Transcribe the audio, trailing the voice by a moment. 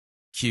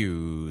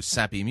Cue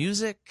sappy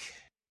music.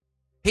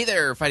 Hey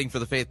there, Fighting for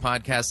the Faith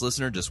podcast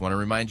listener. Just want to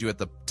remind you at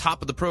the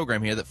top of the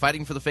program here that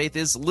Fighting for the Faith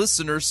is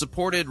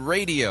listener-supported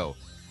radio.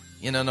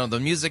 No,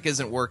 the music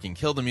isn't working.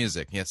 Kill the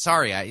music. Yeah,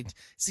 sorry, I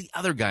see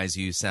other guys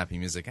use sappy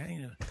music.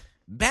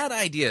 Bad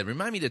idea.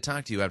 Remind me to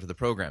talk to you after the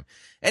program.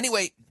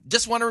 Anyway,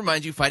 just want to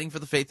remind you, Fighting for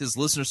the Faith is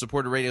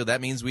listener-supported radio.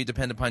 That means we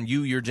depend upon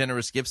you, your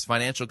generous gifts,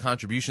 financial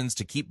contributions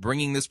to keep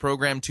bringing this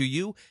program to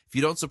you. If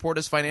you don't support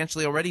us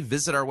financially already,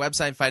 visit our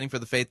website,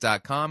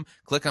 fightingforthefaith.com.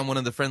 Click on one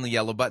of the friendly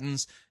yellow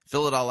buttons.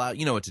 Fill it all out.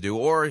 You know what to do.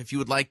 Or if you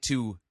would like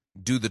to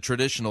do the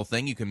traditional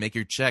thing, you can make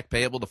your check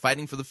payable to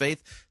Fighting for the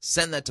Faith.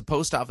 Send that to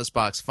Post Office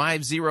Box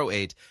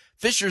 508,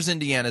 Fishers,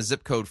 Indiana,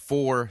 zip code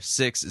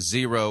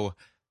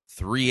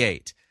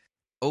 46038.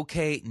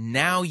 Okay,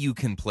 now you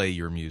can play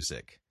your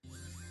music.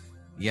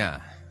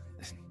 Yeah.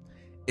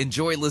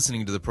 Enjoy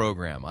listening to the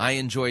program. I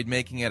enjoyed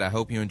making it. I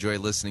hope you enjoy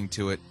listening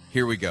to it.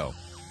 Here we go.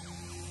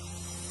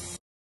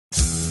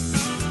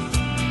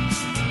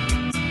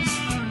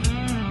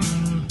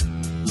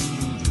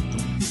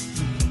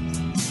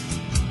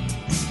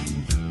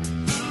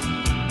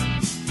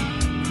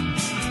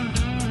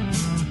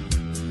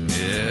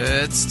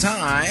 It's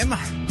time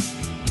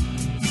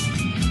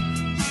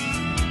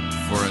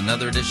for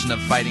another edition of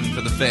Fighting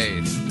for the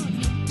Faith.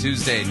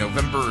 Tuesday,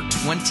 November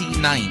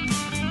 29th,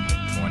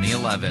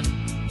 2011.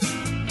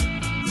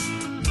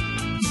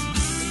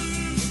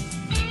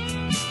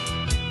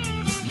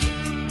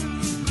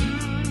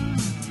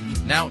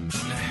 Now,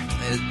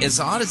 as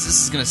odd as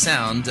this is going to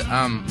sound,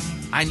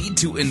 I need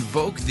to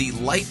invoke the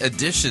light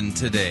edition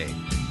today.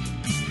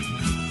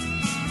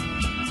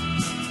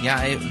 Yeah,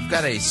 I've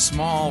got a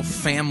small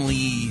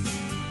family,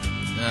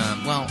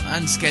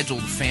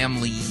 unscheduled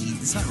family.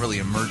 It's not really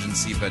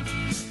emergency, but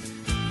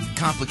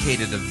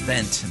complicated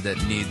event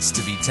that needs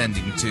to be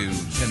tended to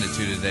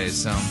today.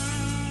 So,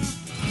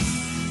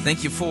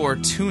 thank you for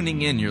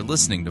tuning in. You're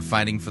listening to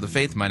Fighting for the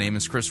Faith. My name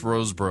is Chris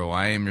Rosebrough.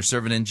 I am your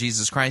servant in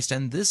Jesus Christ,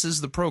 and this is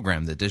the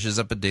program that dishes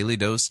up a daily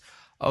dose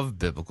of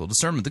biblical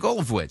discernment, the goal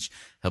of which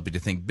help you to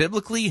think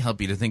biblically,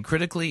 help you to think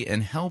critically,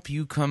 and help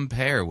you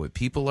compare what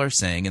people are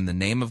saying in the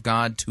name of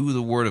God to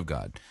the Word of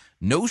God.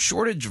 No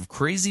shortage of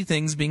crazy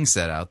things being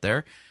said out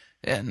there.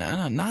 And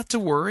not to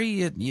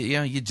worry,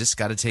 you just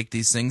got to take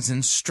these things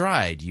in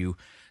stride. You,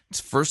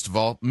 first of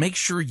all, make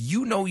sure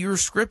you know your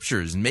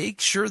scriptures.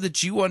 Make sure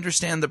that you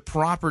understand the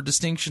proper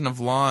distinction of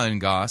law and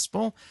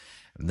gospel.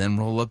 And then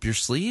roll up your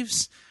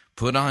sleeves,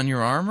 put on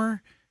your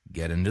armor,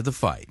 get into the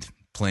fight.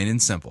 Plain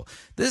and simple.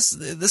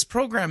 This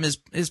program is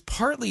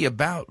partly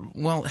about,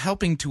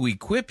 helping to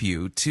equip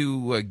you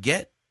to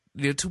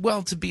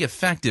to be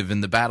effective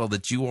in the battle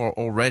that you are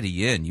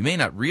already in. You may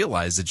not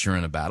realize that you're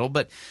in a battle,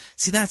 but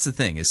see, that's the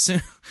thing. As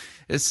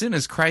soon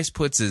as Christ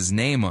puts his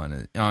name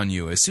on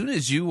you, as soon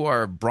as you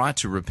are brought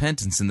to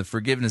repentance and the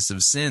forgiveness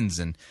of sins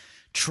and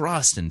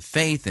trust and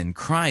faith in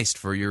Christ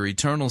for your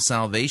eternal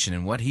salvation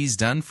and what he's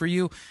done for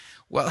you,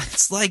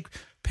 it's like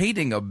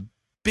painting a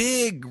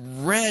big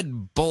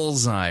red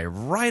bullseye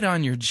right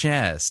on your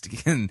chest,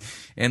 and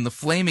the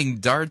flaming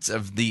darts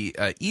of the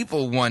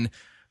evil one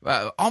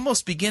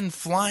almost begin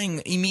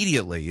flying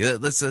immediately.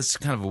 That's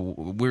kind of a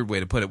weird way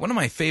to put it. One of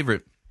my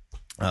favorite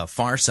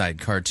Far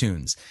Side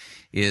cartoons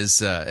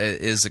is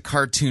a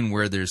cartoon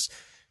where there's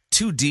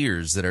two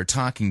deers that are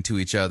talking to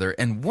each other,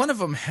 and one of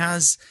them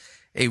has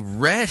a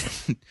red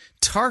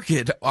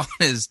target on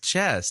his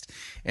chest,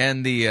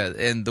 and the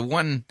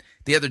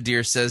other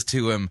deer says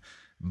to him,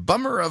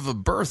 "Bummer of a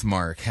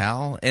birthmark,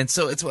 Hal." And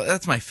so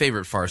that's my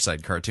favorite Far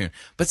Side cartoon.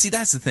 But see,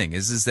 that's the thing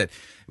is that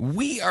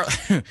we are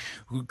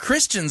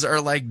Christians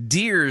are like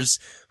deers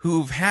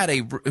who've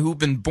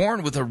been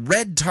born with a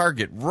red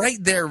target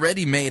right there,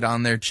 ready made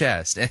on their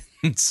chest.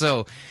 And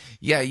so,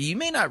 yeah, you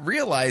may not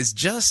realize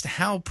just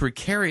how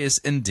precarious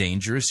and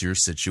dangerous your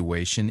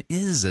situation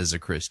is as a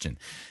Christian.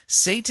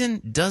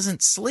 Satan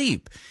doesn't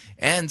sleep.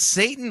 And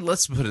Satan,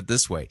 let's put it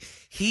this way,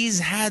 he's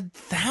had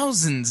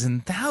thousands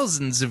and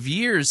thousands of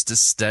years to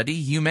study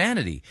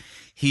humanity.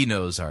 He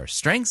knows our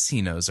strengths,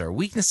 he knows our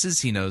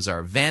weaknesses, he knows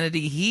our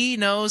vanity, he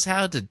knows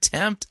how to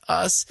tempt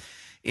us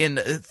in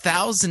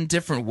 1,000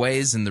 different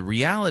ways. And the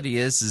reality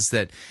is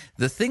that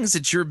the things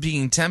that you're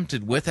being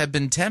tempted with have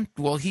been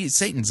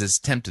Satan's has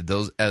tempted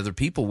those other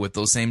people with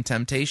those same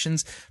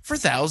temptations for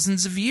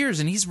thousands of years,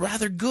 and he's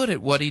rather good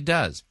at what he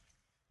does.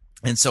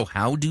 And so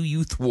how do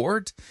you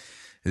thwart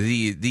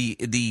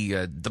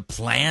the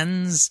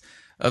plans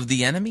of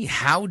the enemy?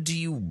 How do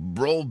you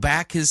roll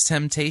back his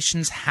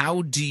temptations?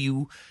 How do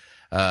you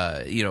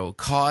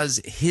cause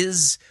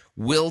his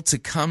will to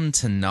come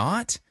to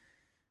naught?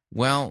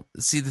 Well,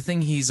 see, the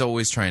thing he's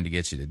always trying to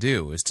get you to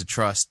do is to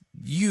trust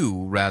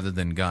you rather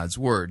than God's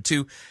word,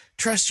 to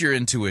trust your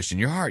intuition,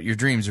 your heart, your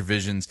dreams, your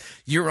visions,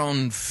 your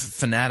own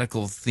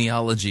fanatical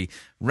theology,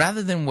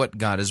 rather than what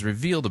God has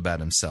revealed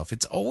about himself.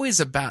 It's always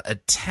about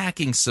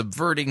attacking,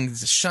 subverting,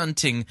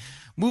 shunting,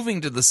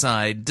 moving to the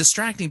side,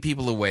 distracting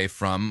people away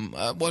from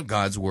what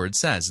God's word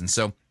says. And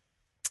so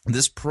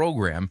this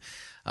program,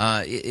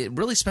 it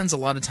really spends a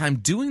lot of time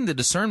doing the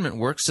discernment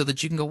work so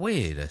that you can go,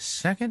 wait a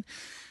second.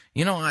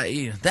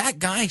 that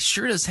guy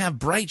sure does have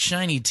bright,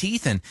 shiny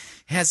teeth and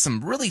has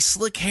some really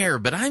slick hair,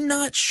 but I'm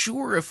not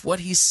sure if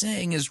what he's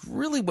saying is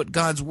really what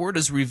God's Word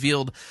has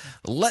revealed.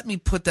 Let me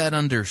put that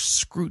under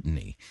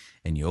scrutiny.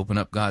 And you open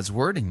up God's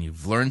Word and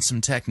you've learned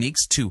some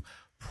techniques to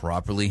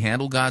properly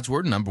handle God's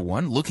Word. Number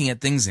one, looking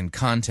at things in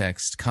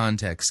context,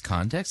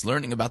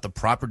 learning about the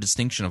proper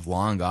distinction of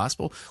law and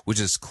gospel, which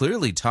is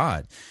clearly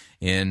taught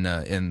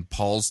in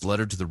Paul's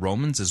letter to the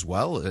Romans as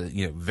well.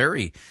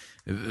 Very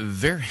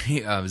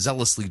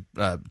zealously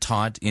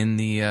taught in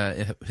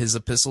his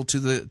epistle to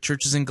the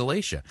churches in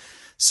Galatia.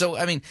 So,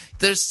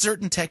 there's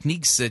certain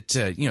techniques that,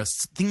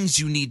 things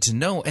you need to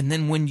know. And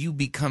then when you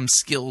become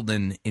skilled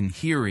in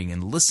hearing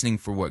and listening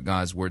for what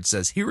God's Word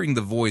says, hearing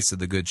the voice of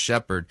the Good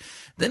Shepherd,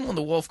 then when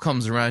the wolf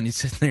comes around, you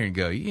sit there and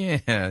go, yeah,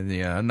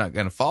 I'm not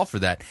going to fall for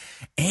that.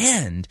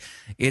 And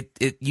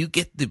you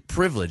get the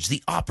privilege,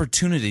 the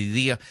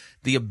opportunity,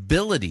 the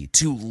ability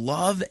to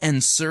love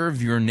and serve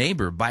your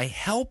neighbor by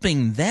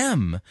helping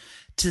them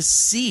to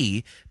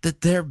see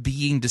that they're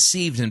being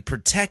deceived and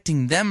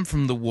protecting them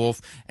from the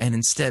wolf, and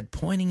instead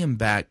pointing them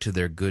back to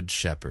their good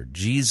shepherd,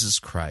 Jesus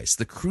Christ,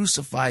 the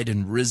crucified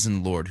and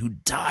risen Lord who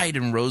died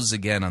and rose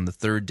again on the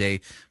third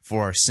day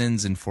for our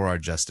sins and for our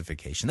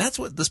justification. That's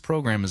what this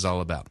program is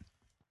all about.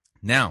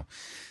 Now,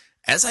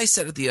 as I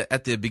said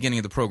at the beginning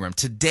of the program,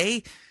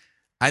 today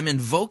I'm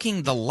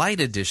invoking the light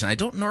edition. I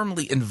don't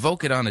normally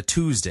invoke it on a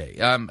Tuesday.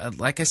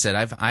 Like I said,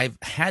 I've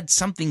had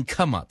something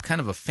come up,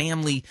 kind of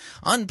a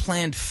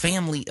unplanned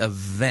family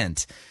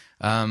event.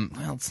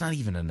 Well, it's not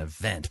even an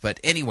event,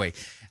 but anyway,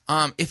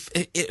 if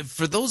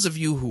for those of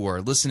you who are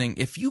listening,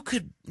 if you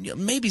could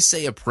maybe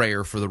say a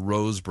prayer for the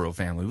Rosebrough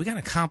family. We got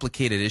a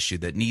complicated issue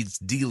that needs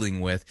dealing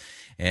with,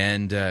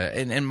 and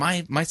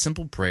my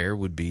simple prayer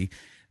would be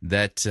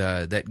that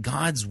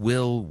God's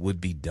will would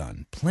be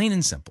done, plain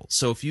and simple.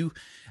 So if you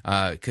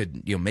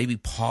could maybe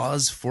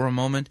pause for a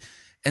moment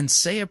and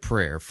say a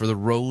prayer for the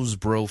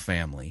Rosebrough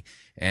family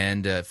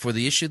and for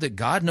the issue that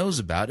God knows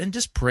about, and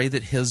just pray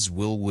that His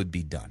will would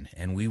be done.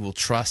 And we will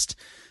trust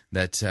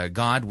that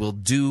God will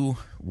do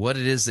what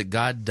it is that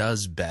God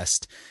does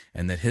best,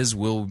 and that His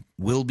will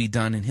be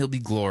done, and He'll be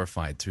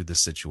glorified through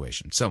this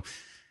situation. So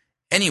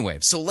anyway,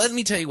 so let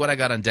me tell you what I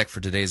got on deck for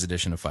today's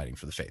edition of Fighting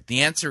for the Faith.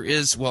 The answer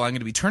is, well, I'm going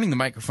to be turning the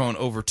microphone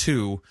over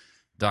to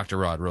Dr.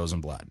 Rod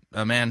Rosenbladt,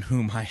 a man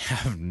whom I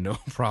have no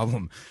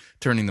problem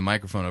turning the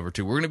microphone over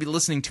to. We're going to be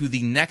listening to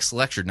the next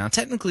lecture. Now,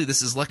 technically,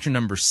 this is lecture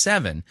number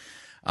 7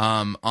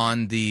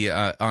 on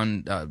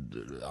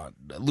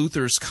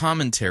Luther's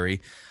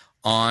commentary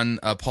on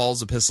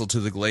Paul's epistle to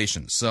the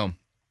Galatians. So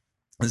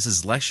this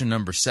is lecture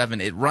number 7.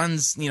 It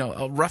runs,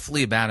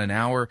 roughly about an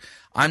hour.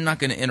 I'm not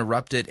going to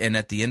interrupt it, and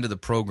at the end of the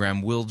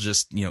program, we'll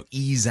just,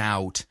 ease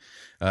out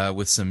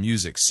with some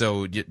music.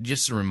 So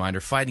just a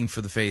reminder, Fighting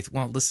for the Faith,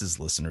 well, this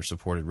is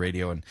listener-supported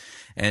radio,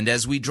 and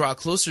as we draw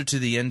closer to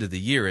the end of the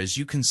year, as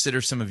you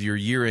consider some of your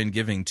year-end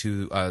giving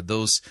to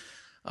those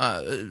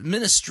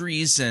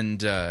ministries and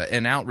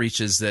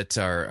outreaches that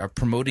are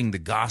promoting the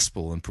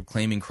gospel and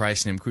proclaiming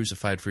Christ and Him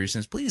crucified for your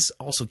sins, please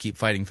also keep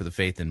Fighting for the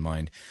Faith in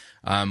mind.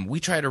 We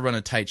try to run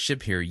a tight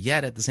ship here,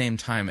 yet at the same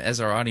time, as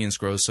our audience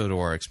grows, so do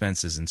our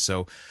expenses, and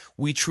so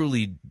we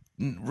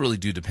really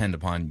do depend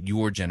upon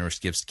your generous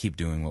gifts to keep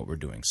doing what we're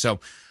doing.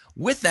 So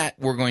with that,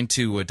 we're going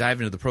to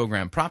dive into the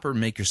program proper.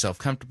 Make yourself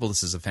comfortable.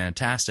 This is a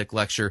fantastic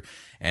lecture,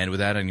 and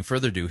without any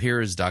further ado, here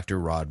is Dr.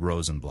 Rod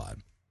Rosenbladt.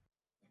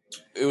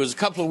 It was a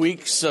couple of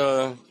weeks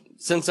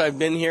since I've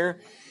been here,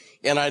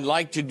 and I'd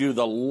like to do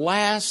the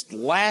last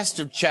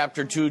of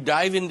chapter 2,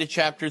 dive into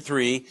chapter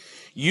 3.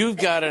 You've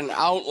got an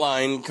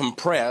outline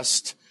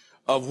compressed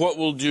of what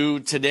we'll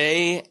do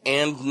today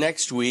and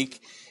next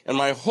week, and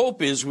my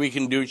hope is we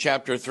can do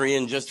chapter 3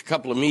 in just a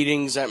couple of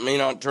meetings. That may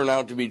not turn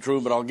out to be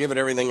true, but I'll give it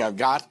everything I've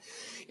got.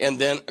 And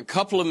then a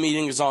couple of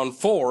meetings on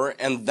 4,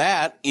 and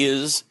that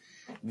is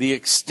the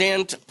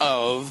extent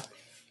of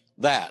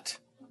that.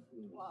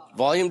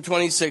 Volume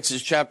 26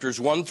 is chapters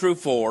 1 through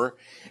 4,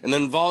 and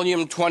then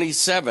volume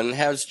 27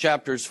 has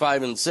chapters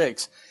 5 and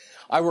 6.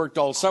 I worked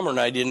all summer and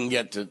I didn't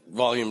get to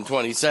volume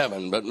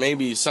 27, but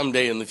maybe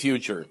someday in the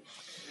future.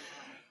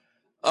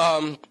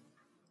 In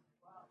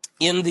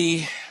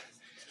the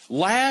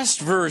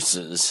last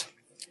verses,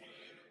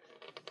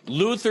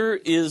 Luther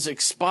is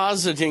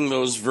expositing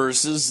those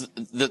verses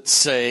that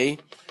say,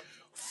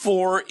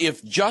 "For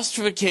if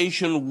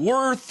justification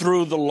were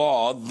through the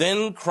law,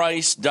 then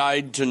Christ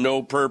died to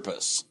no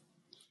purpose."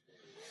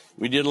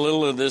 We did a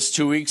little of this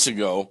 2 weeks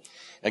ago.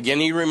 Again,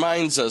 he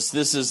reminds us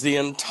this is the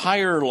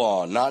entire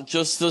law, not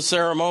just the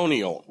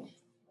ceremonial.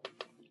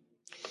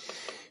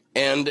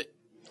 And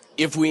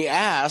if we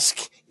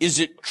ask, is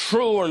it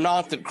true or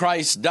not that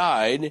Christ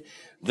died?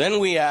 Then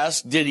we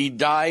ask, did he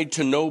die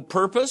to no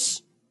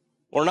purpose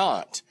or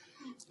not?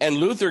 And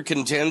Luther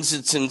contends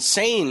it's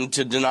insane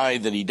to deny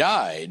that he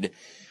died.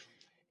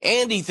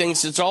 And he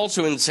thinks it's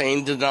also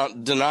insane to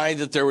not deny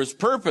that there was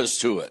purpose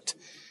to it.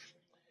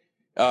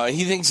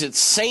 He thinks it's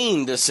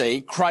sane to say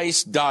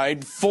Christ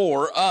died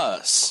for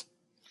us.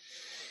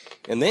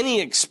 And then he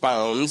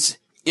expounds,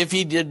 If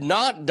he did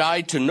not die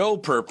to no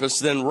purpose,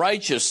 then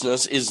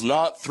righteousness is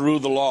not through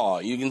the law.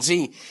 You can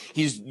see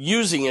he's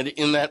using it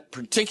in that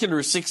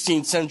particular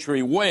 16th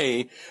century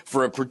way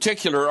for a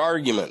particular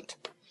argument.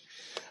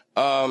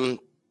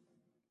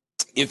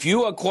 If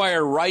you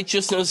acquire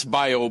righteousness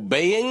by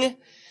obeying,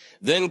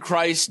 then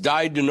Christ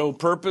died to no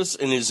purpose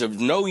and is of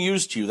no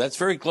use to you. That's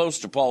very close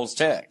to Paul's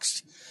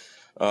text.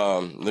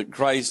 That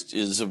Christ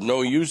is of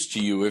no use to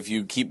you if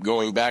you keep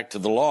going back to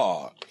the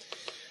law.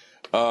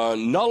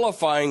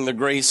 Nullifying the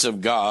grace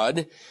of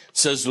God,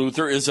 says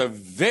Luther, is a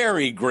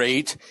very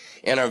great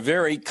and a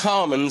very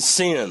common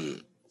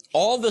sin.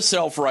 All the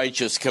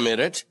self-righteous commit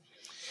it.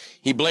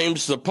 He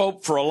blames the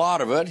Pope for a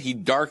lot of it. He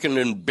darkened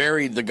and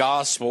buried the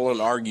gospel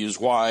and argues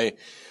why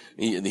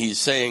he's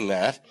saying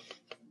that.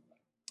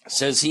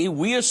 Says he,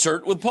 we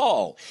assert with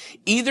Paul,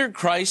 either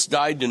Christ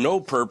died to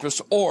no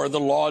purpose or the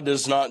law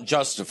does not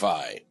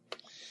justify.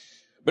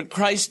 But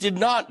Christ did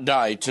not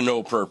die to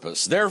no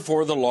purpose.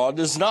 Therefore, the law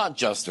does not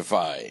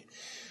justify.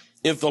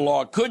 If the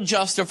law could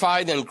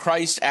justify, then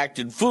Christ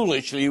acted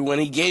foolishly when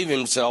he gave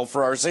himself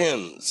for our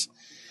sins.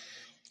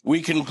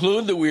 We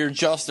conclude that we are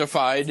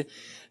justified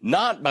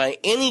not by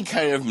any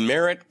kind of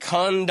merit,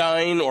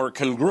 condign or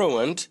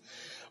congruent,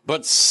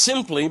 but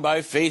simply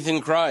by faith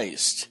in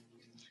Christ.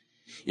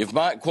 If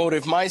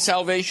my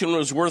salvation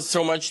was worth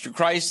so much to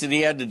Christ that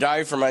he had to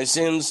die for my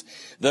sins,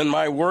 then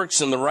my works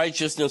and the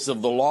righteousness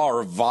of the law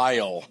are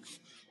vile.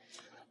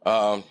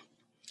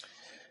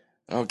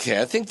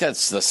 Okay, I think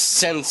that's the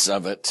sense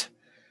of it.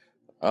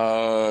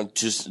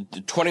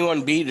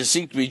 21b, to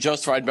seek to be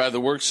justified by the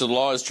works of the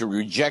law is to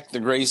reject the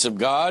grace of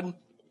God.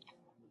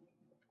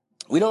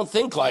 We don't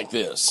think like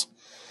this.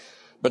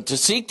 But to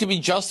seek to be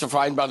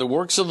justified by the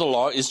works of the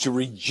law is to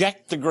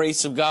reject the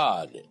grace of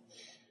God.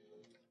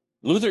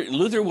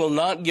 Luther will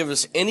not give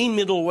us any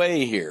middle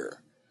way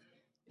here.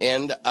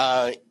 And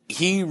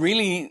he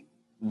really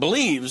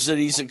believes that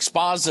he's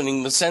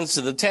expositing the sense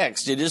of the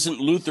text. It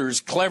isn't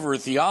Luther's clever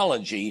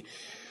theology.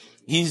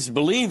 He's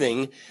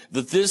believing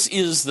that this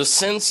is the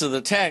sense of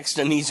the text,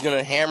 and he's going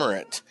to hammer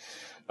it.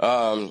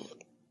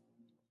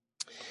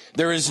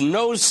 There is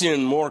no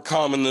sin more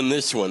common than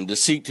this one, to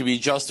seek to be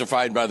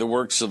justified by the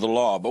works of the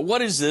law. But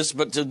what is this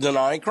but to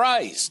deny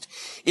Christ?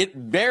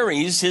 It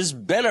buries his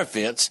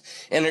benefits,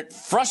 and it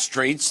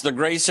frustrates the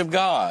grace of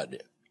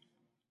God.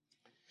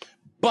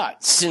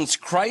 But since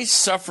Christ's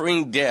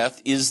suffering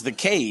death is the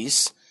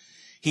case,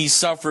 he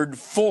suffered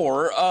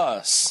for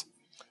us.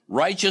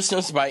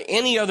 Righteousness by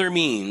any other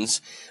means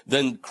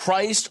than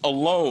Christ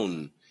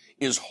alone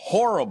is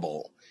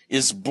horrible,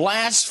 is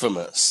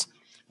blasphemous.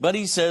 But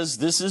he says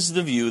this is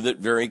the view that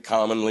very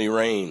commonly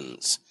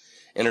reigns.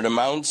 And it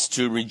amounts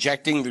to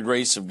rejecting the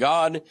grace of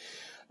God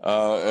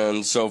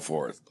and so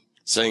forth,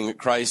 saying that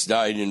Christ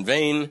died in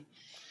vain.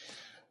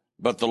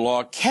 But the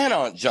law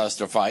cannot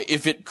justify.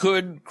 If it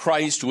could,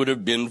 Christ would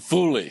have been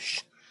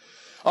foolish.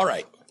 All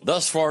right,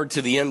 thus far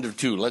to the end of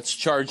 2. Let's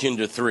charge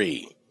into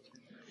 3.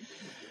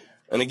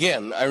 And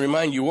again, I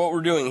remind you, what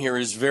we're doing here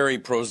is very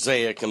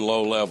prosaic and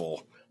low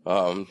level.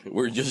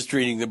 We're just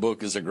treating the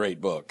book as a great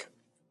book.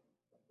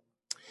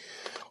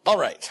 All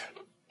right.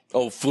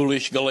 O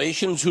foolish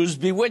Galatians, who's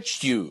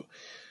bewitched you,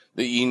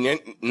 that ye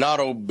not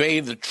obey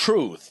the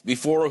truth,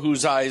 before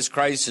whose eyes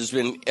Christ has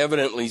been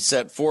evidently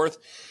set forth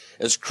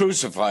as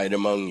crucified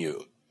among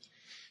you?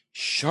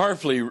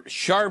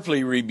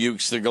 Sharply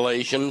rebukes the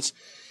Galatians,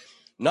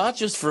 not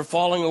just for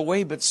falling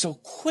away, but so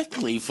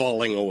quickly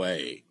falling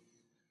away.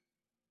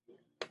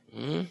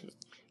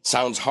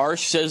 Sounds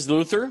harsh, says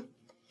Luther.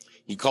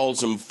 He calls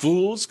them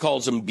fools,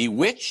 calls them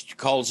bewitched,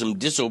 calls them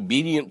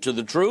disobedient to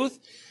the truth.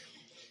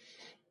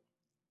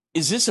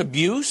 Is this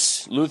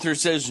abuse? Luther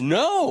says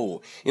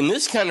no. In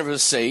this kind of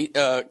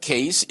a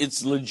case,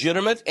 it's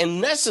legitimate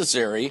and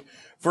necessary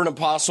for an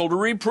apostle to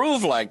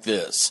reprove like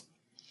this.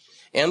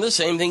 And the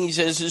same thing he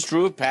says is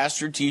true of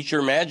pastor,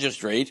 teacher,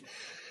 magistrate.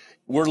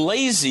 We're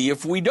lazy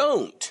if we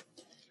don't.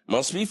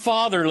 Must be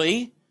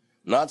fatherly,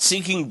 not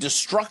seeking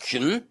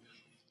destruction,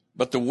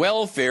 but the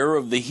welfare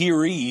of the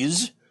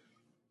hearees.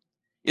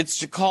 It's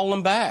to call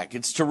them back.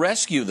 It's to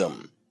rescue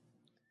them.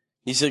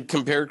 He said,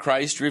 compare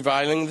Christ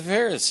reviling the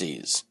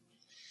Pharisees.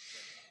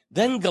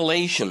 Then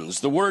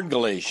Galatians, the word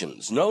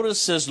Galatians. Notice,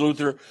 says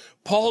Luther,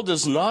 Paul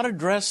does not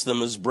address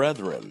them as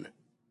brethren.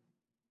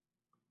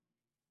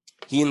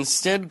 He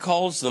instead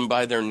calls them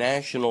by their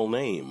national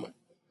name.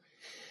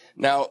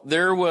 Now,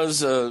 there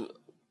was a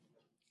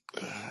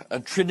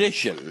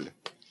tradition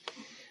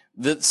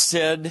that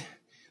said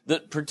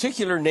that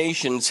particular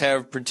nations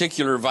have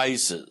particular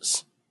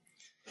vices.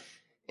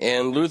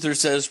 And Luther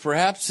says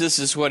perhaps this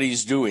is what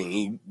he's doing.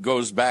 He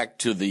goes back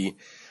to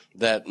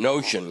that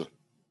notion.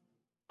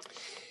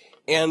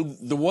 And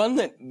the one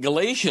that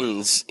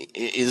Galatians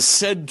is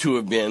said to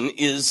have been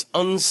is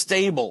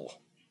unstable.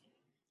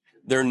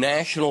 Their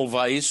national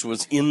vice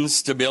was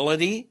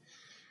instability.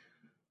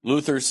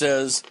 Luther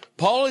says,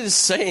 Paul is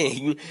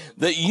saying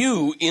that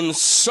you, in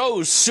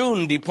so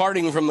soon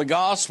departing from the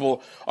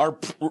gospel,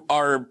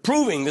 are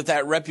proving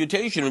that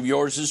reputation of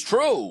yours is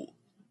true.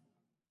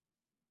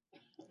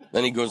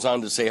 Then he goes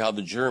on to say how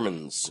the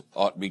Germans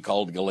ought to be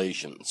called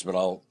Galatians, but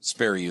I'll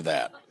spare you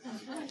that.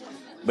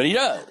 But he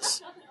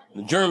does.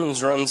 The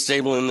Germans are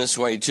unstable in this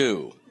way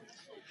too.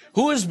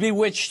 Who has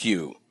bewitched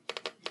you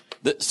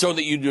so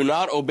that you do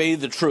not obey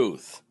the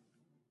truth?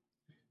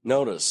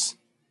 Notice,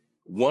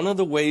 one of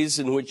the ways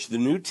in which the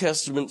New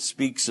Testament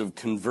speaks of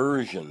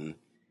conversion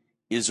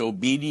is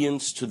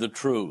obedience to the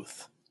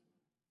truth.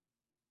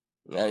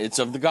 Now, it's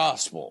of the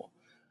gospel,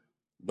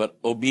 but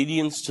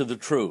obedience to the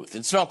truth.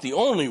 It's not the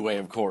only way,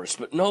 of course,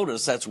 but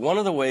notice that's one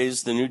of the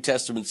ways the New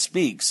Testament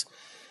speaks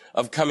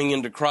of coming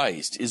into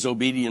Christ is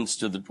obedience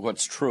to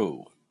what's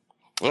true.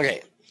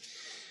 Okay.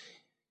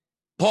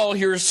 Paul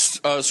here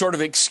sort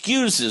of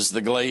excuses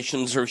the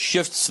Galatians or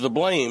shifts the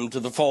blame to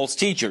the false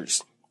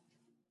teachers.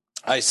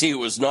 I see it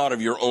was not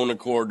of your own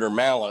accord or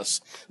malice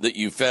that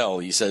you fell,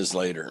 he says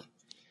later.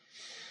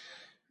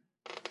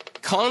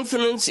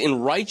 Confidence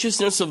in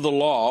righteousness of the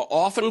law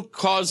often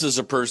causes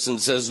a person,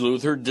 says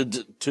Luther,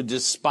 to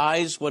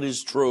despise what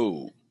is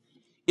true.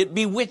 It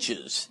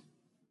bewitches.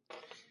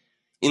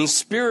 In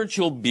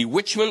spiritual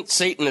bewitchment,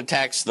 Satan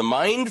attacks the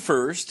mind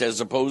first as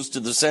opposed to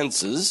the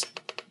senses,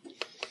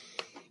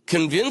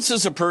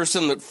 convinces a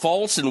person that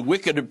false and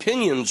wicked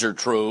opinions are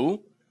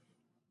true.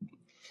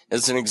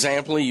 As an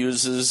example, he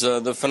uses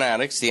the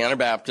fanatics, the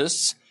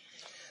Anabaptists,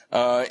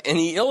 and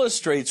he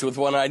illustrates with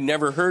one I'd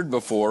never heard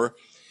before.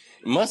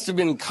 It must have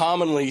been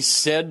commonly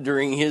said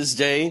during his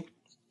day,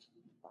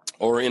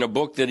 or in a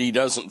book that he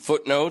doesn't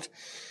footnote.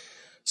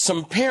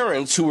 Some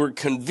parents who were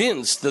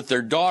convinced that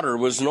their daughter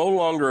was no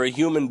longer a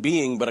human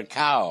being but a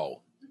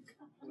cow.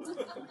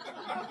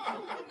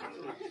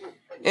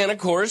 And of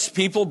course,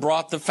 people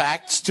brought the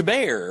facts to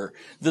bear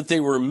that they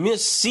were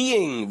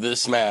misseeing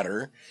this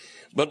matter.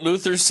 But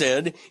Luther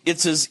said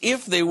it's as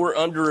if they were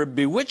under a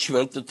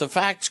bewitchment that the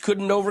facts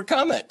couldn't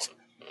overcome it.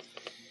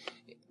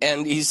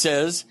 And he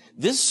says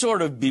this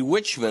sort of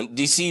bewitchment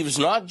deceives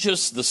not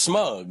just the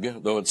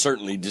smug, though it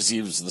certainly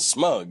deceives the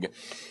smug,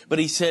 but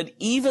he said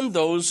even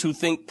those who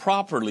think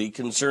properly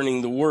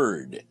concerning the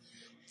word.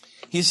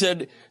 He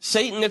said,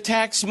 Satan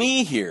attacks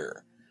me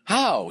here.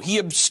 How? He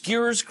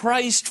obscures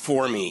Christ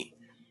for me.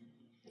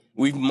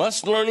 We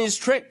must learn his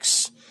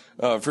tricks.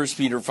 1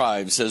 Peter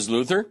 5 says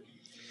Luther.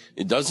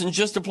 It doesn't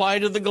just apply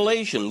to the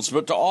Galatians,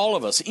 but to all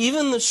of us,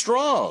 even the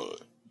strong.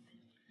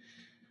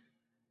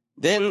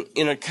 Then,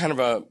 in a kind of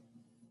a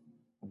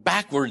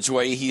backwards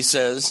way, he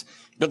says,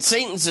 but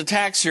Satan's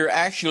attacks here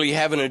actually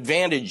have an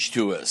advantage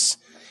to us.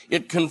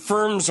 It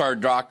confirms our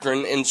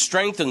doctrine and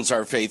strengthens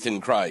our faith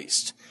in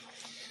Christ.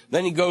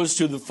 Then he goes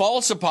to the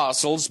false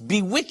apostles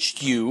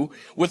bewitched you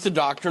with the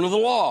doctrine of the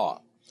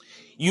law.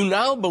 You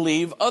now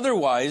believe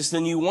otherwise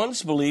than you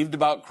once believed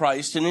about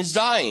Christ and his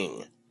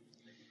dying.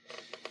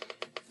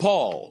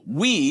 Paul,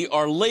 we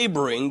are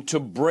laboring to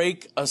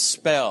break a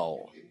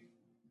spell.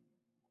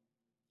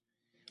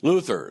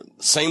 Luther,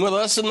 same with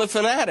us and the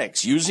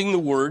fanatics, using the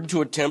word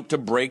to attempt to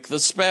break the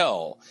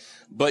spell,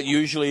 but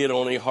usually it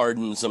only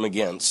hardens them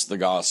against the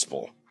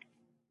gospel.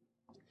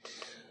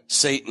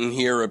 Satan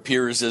here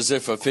appears as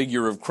if a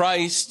figure of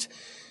Christ.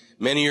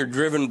 Many are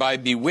driven by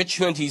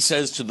bewitchment, he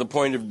says, to the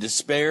point of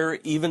despair,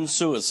 even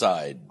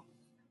suicide.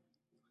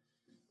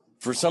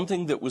 For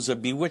something that was a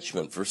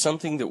bewitchment, for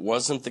something that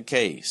wasn't the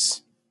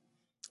case.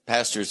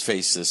 Pastors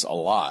face this a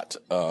lot.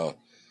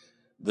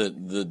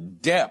 The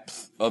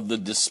depth of the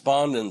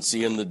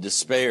despondency and the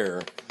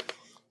despair,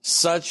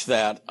 such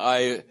that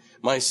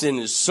my sin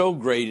is so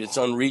great it's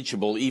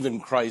unreachable, even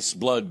Christ's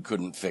blood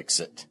couldn't fix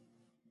it.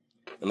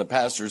 And the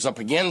pastor's up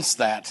against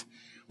that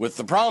with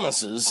the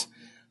promises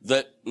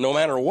that no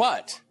matter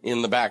what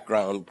in the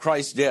background,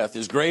 Christ's death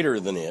is greater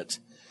than it.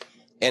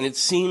 And it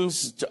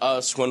seems to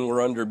us when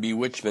we're under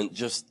bewitchment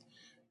just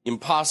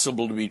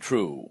impossible to be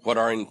true. What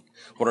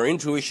our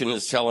intuition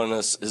is telling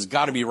us has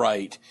got to be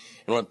right.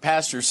 And what the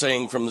pastor's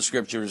saying from the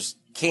scriptures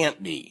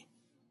can't be.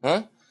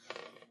 Huh?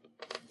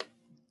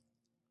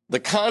 The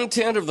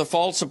content of the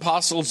false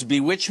apostles'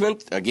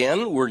 bewitchment,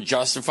 again, were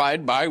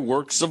justified by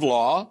works of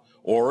law,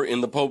 or in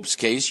the Pope's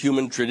case,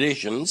 human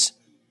traditions.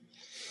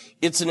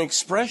 It's an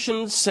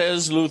expression,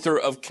 says Luther,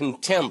 of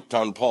contempt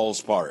on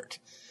Paul's part.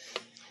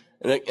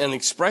 An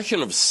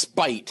expression of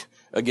spite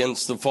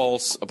against the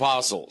false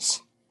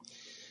apostles.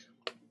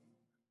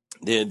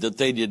 That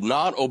they did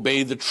not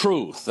obey the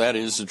truth, that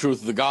is, the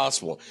truth of the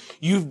gospel.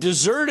 You've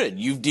deserted,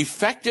 you've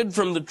defected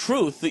from the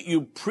truth that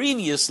you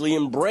previously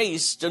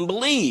embraced and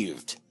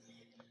believed.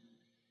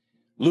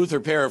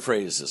 Luther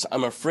paraphrases,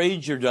 I'm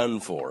afraid you're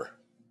done for.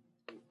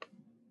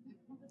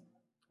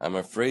 I'm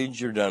afraid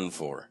you're done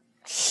for.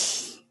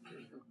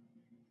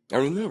 Now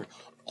remember,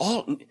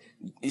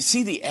 you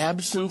see the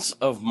absence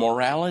of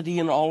morality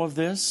in all of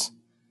this?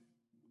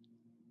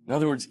 In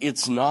other words,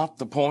 it's not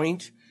the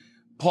point.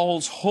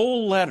 Paul's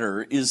whole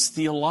letter is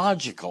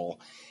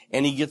theological,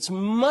 and he gets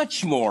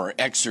much more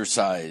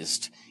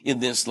exercised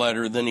in this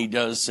letter than he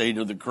does, say,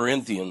 to the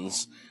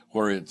Corinthians,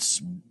 where it's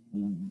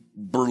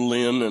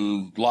Berlin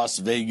and Las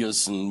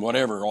Vegas and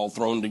whatever all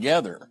thrown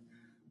together.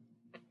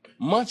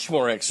 much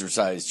more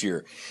exercised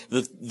here.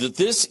 That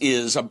this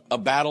is a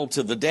battle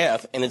to the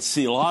death, and it's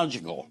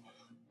theological.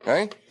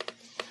 Okay?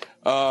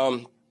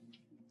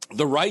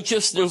 The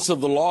righteousness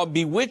of the law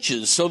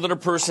bewitches so that a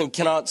person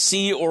cannot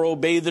see or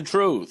obey the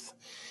truth.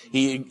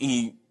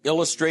 He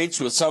illustrates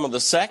with some of the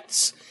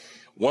sects.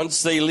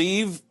 Once they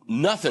leave,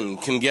 nothing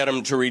can get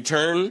them to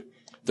return.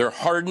 They're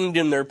hardened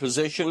in their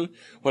position.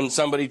 When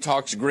somebody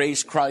talks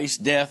grace,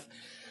 Christ, death,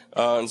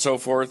 and so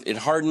forth, it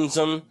hardens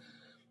them.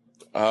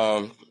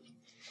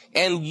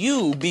 And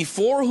you,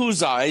 before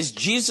whose eyes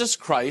Jesus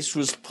Christ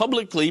was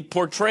publicly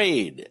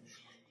portrayed.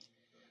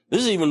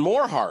 This is even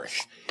more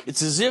harsh.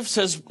 It's as if,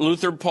 says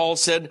Luther, Paul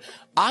said,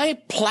 I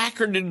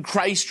placarded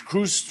Christ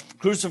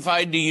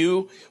crucified to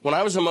you. When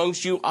I was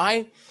amongst you,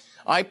 I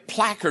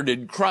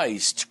placarded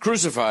Christ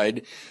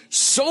crucified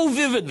so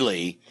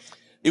vividly,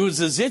 it was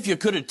as if you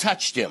could have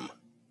touched him.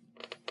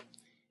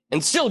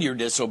 And still you're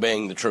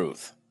disobeying the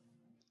truth.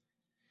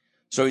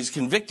 So he's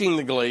convicting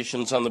the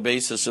Galatians on the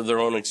basis of their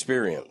own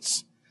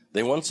experience.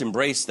 They once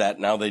embraced that,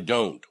 now they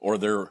don't, or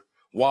they're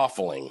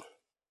waffling.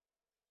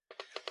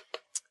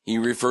 He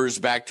refers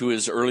back to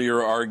his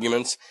earlier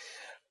arguments.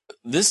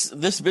 This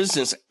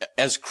business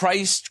as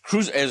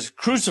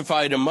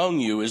crucified among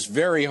you is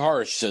very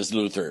harsh, says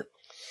Luther.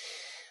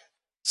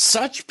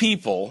 Such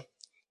people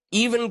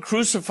even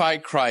crucify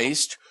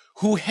Christ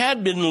who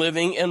had been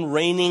living and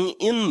reigning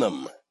in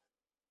them.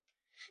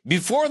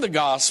 Before the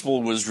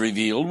gospel was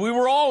revealed, we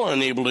were all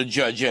unable to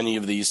judge any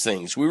of these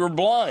things. We were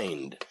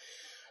blind.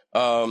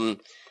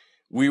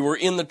 We were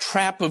in the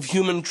trap of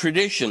human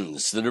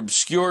traditions that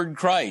obscured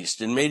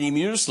Christ and made him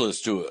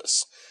useless to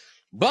us.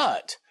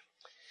 But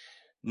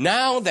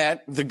now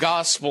that the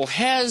gospel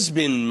has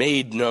been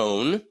made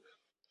known,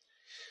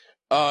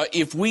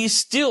 if we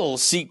still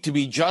seek to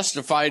be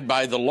justified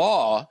by the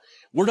law,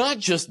 we're not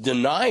just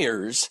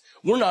deniers,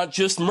 we're not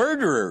just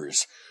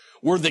murderers,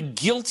 we're the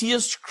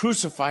guiltiest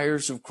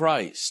crucifiers of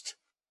Christ.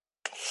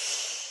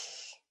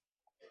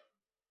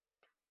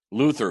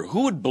 Luther,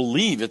 who would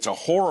believe it's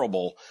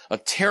a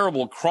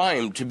terrible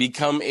crime to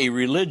become a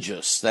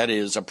religious, that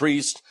is, a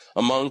priest,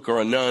 a monk,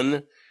 or a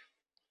nun?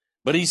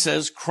 But he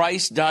says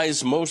Christ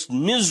dies most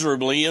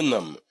miserably in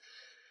them.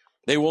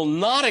 They will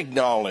not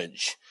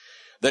acknowledge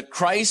that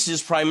Christ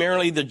is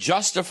primarily the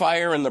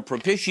justifier and the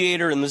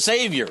propitiator and the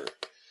savior,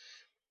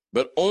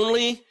 but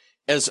only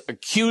as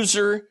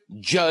accuser,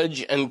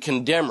 judge, and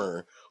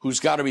condemner who's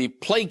got to be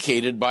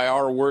placated by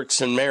our works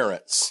and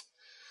merits.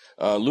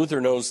 Luther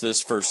knows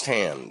this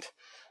firsthand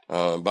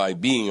by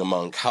being a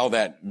monk, how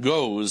that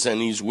goes, and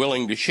he's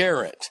willing to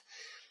share it.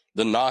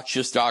 The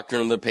noxious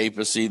doctrine of the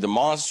papacy,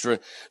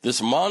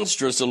 this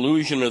monstrous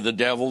illusion of the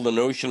devil, the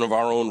notion of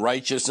our own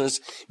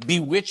righteousness,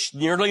 bewitched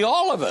nearly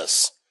all of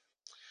us.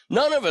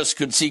 None of us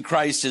could see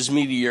Christ as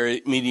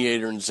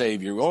mediator and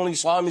savior. We only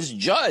saw him as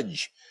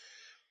judge.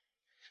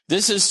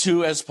 This is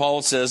to, as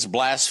Paul says,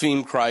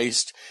 blaspheme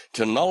Christ,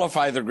 to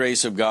nullify the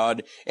grace of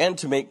God, and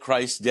to make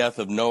Christ's death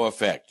of no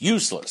effect,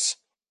 useless.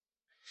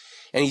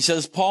 And he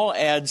says, Paul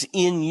adds,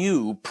 in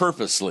you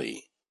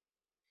purposely.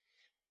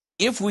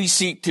 If we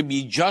seek to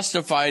be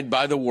justified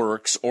by the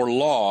works or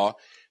law,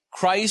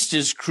 Christ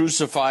is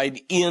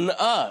crucified in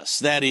us.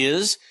 That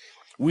is,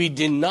 we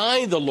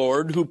deny the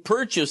Lord who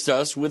purchased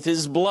us with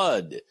his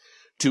blood.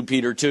 2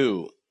 Peter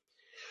 2.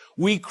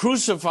 We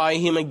crucify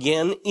him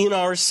again in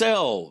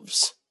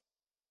ourselves.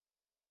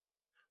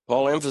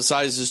 Paul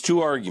emphasizes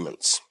two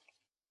arguments.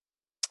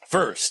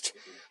 First,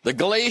 the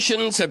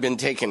Galatians have been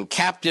taken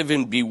captive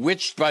and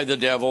bewitched by the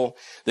devil.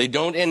 They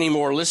don't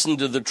anymore listen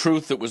to the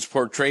truth that was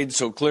portrayed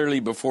so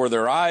clearly before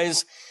their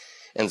eyes.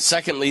 And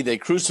secondly, they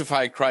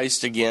crucify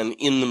Christ again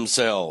in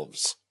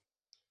themselves.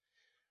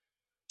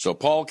 So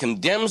Paul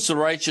condemns the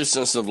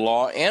righteousness of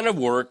law and of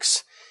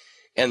works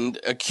and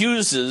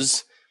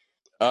accuses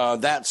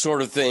that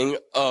sort of thing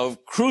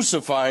of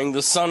crucifying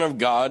the Son of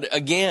God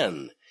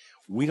again.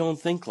 We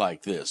don't think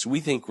like this.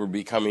 We think we're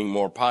becoming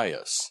more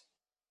pious.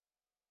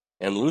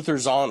 And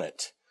Luther's on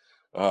it.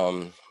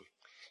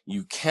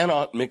 You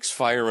cannot mix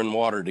fire and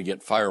water to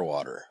get fire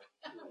water.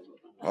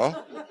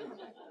 Huh?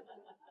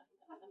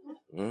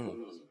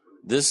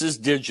 This is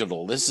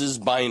digital. This is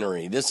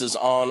binary. This is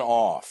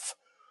on-off.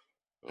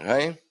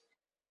 Okay?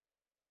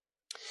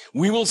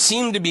 We will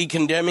seem to be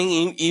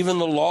condemning even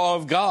the law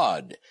of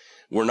God.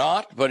 We're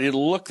not, but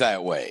it'll look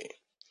that way.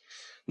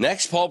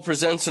 Next, Paul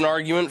presents an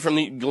argument from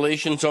the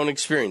Galatians' own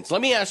experience.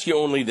 Let me ask you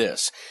only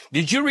this.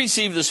 Did you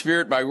receive the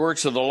Spirit by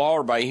works of the law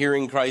or by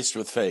hearing Christ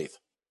with faith?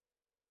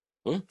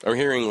 Or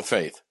hearing with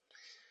faith?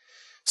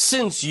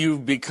 Since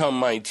you've become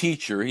my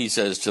teacher, he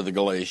says to the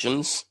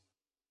Galatians,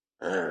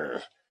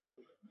 let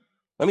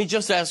me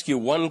just ask you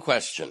one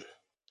question.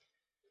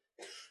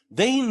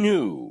 They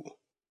knew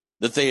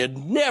that they had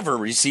never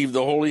received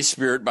the Holy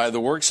Spirit by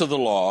the works of the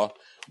law,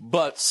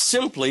 but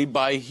simply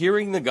by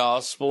hearing the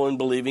gospel and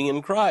believing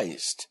in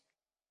Christ.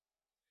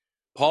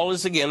 Paul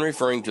is again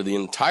referring to the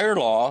entire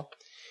law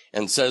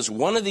and says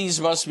one of these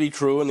must be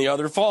true and the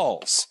other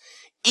false.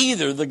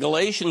 Either the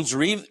Galatians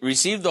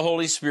received the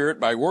Holy Spirit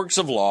by works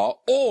of law,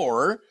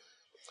 or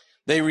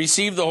they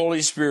received the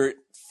Holy Spirit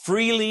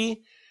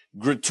freely,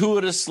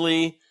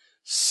 gratuitously,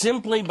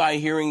 simply by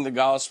hearing the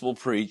gospel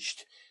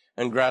preached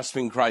and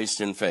grasping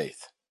Christ in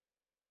faith.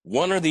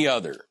 One or the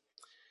other.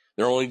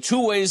 There are only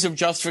two ways of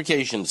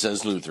justification,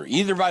 says Luther,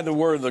 either by the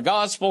word of the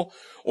gospel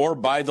or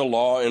by the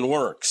law and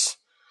works.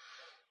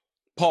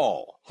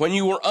 Paul, when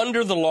you were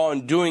under the law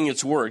and doing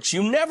its works,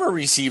 you never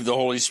received the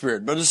Holy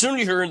Spirit. But as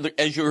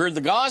you heard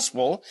the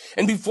gospel,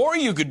 and before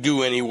you could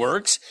do any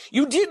works,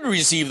 you did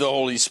receive the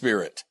Holy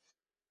Spirit.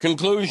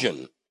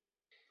 Conclusion.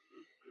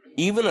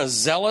 Even a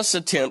zealous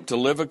attempt to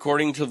live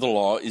according to the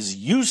law is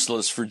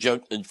useless for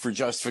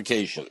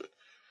justification.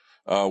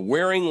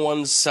 Wearing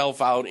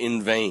oneself out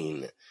in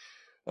vain.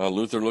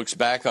 Luther looks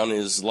back on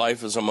his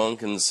life as a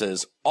monk and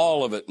says,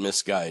 all of it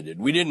misguided.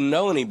 We didn't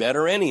know any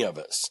better, any of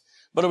us,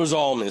 but it was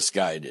all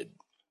misguided.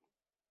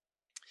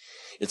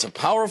 It's a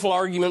powerful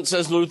argument,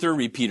 says Luther,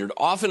 repeated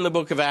often in the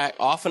book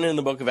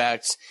of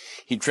Acts.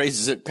 He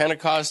traces it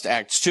Pentecost,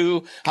 Acts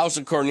 2, House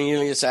of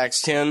Cornelius,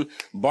 Acts 10,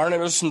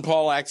 Barnabas and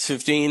Paul, Acts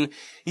 15.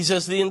 He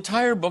says the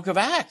entire book of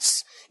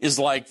Acts is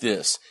like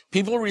this.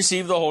 People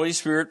receive the Holy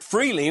Spirit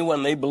freely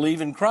when they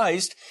believe in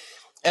Christ,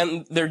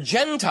 and they're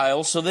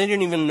Gentiles, so they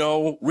didn't even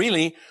know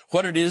really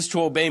what it is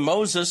to obey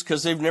Moses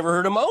because they've never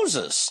heard of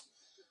Moses.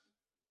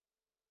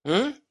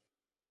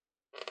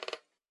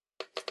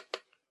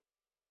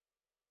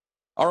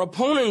 Our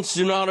opponents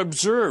do not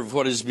observe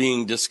what is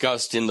being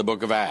discussed in the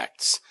book of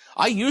Acts.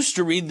 I used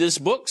to read this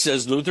book,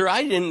 says Luther.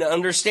 I didn't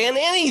understand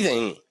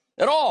anything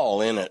at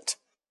all in it.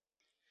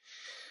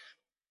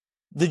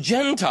 The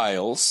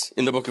Gentiles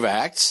in the book of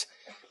Acts,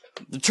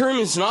 the term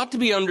is not to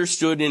be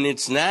understood in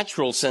its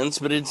natural sense,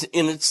 but it's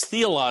in its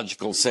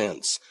theological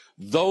sense.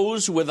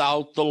 Those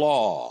without the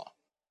law,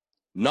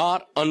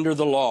 not under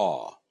the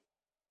law.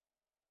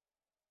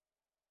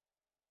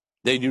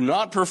 They do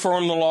not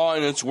perform the law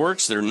in its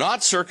works. They're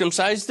not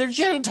circumcised. They're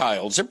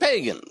Gentiles. They're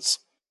pagans.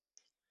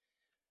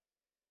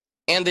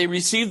 And they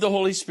receive the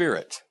Holy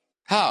Spirit.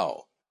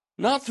 How?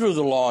 Not through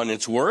the law and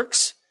its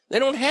works. They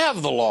don't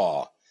have the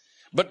law.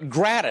 But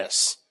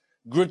gratis,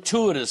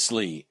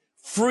 gratuitously,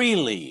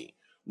 freely,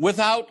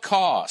 without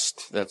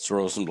cost. That's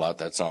Rosenblatt.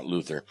 That's not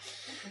Luther.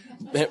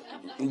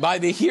 By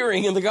the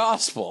hearing of the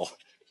gospel.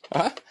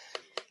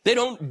 They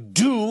don't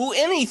do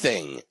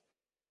anything.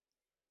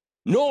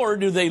 Nor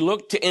do they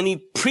look to any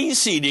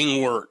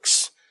preceding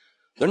works.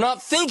 They're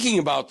not thinking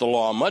about the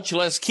law, much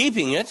less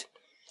keeping it.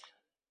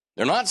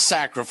 They're not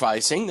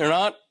sacrificing. They're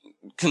not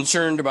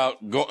concerned about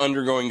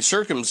undergoing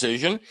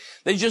circumcision.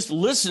 They just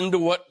listen to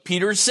what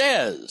Peter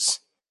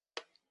says.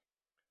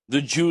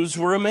 The Jews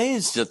were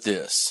amazed at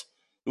this.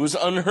 It was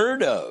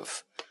unheard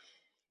of.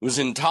 It was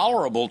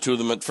intolerable to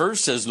them at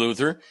first, says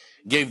Luther,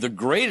 gave the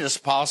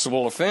greatest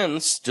possible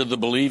offense to the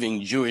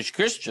believing Jewish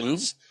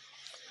Christians.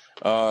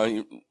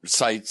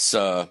 Cites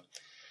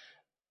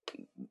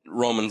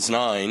Romans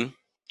 9.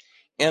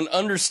 And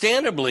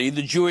understandably,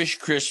 the Jewish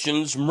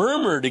Christians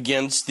murmured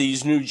against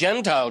these new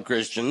Gentile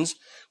Christians,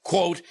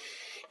 quote,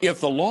 if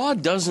the law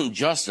doesn't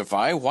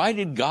justify, why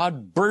did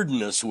God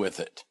burden us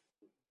with it?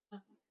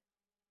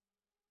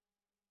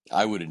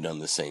 I would have done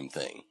the same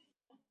thing.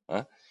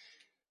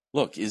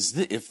 Look,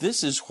 if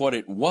this is what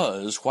it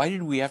was, why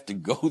did we have to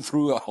go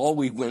through all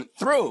we went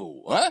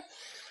through?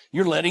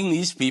 You're letting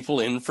these people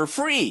in for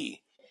free.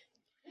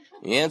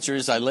 The answer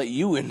is I let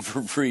you in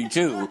for free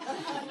too.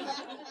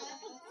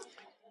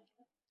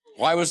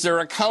 Why was there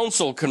a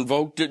council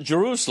convoked at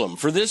Jerusalem?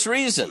 For this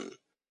reason.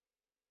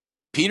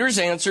 Peter's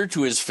answer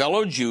to his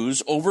fellow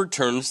Jews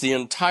overturns the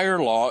entire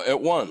law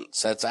at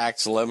once. That's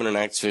Acts 11 and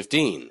Acts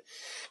 15.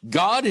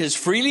 God has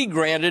freely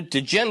granted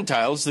to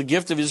Gentiles the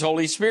gift of his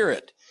Holy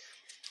Spirit.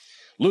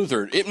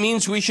 Luther, it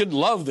means we should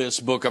love this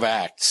book of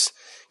Acts,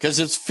 because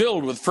it's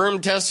filled with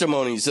firm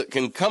testimonies that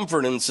can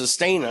comfort and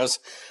sustain us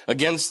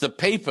against the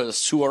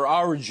papists who are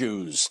our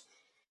Jews.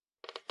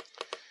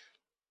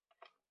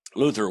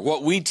 Luther,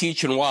 what we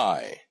teach and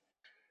why?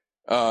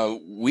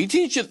 We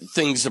teach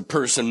things a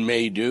person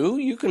may do.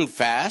 You can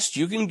fast,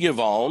 you can give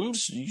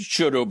alms, you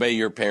should obey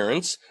your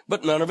parents,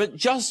 but none of it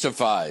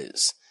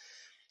justifies.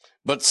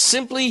 But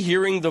simply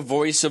hearing the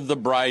voice of the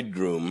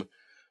bridegroom,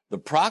 the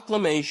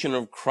proclamation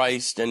of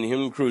Christ and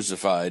him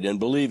crucified, and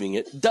believing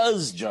it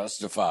does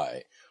justify,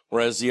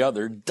 whereas the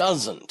other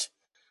doesn't.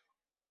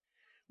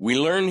 We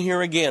learn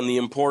here again the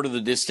import of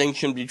the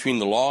distinction between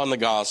the law and the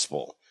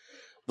gospel.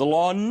 The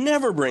law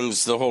never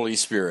brings the Holy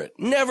Spirit,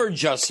 never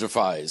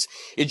justifies.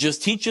 It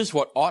just teaches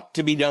what ought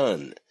to be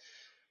done.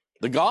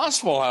 The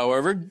gospel,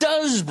 however,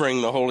 does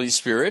bring the Holy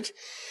Spirit.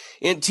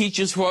 It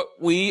teaches what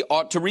we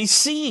ought to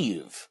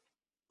receive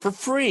for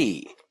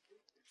free.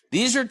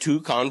 These are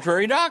two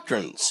contrary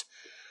doctrines.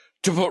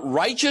 To put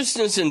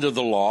righteousness into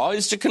the law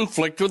is to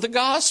conflict with the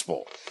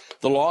gospel.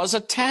 The law is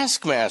a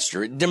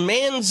taskmaster. It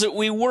demands that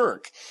we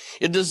work.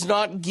 It does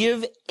not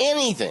give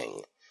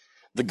anything.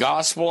 The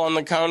gospel, on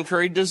the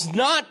contrary, does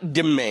not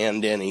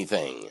demand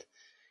anything.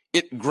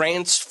 It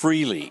grants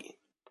freely.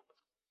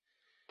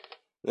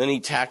 Then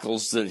he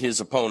tackles his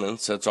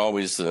opponents. That's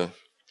always the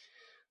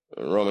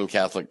Roman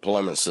Catholic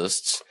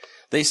polemicists.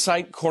 They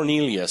cite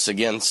Cornelius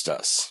against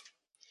us.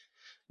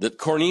 that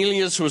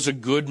Cornelius was a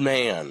good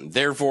man.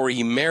 Therefore,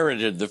 he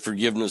merited the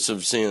forgiveness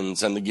of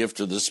sins and the gift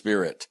of the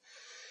Spirit.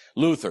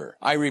 Luther,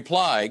 I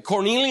reply,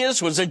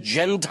 Cornelius was a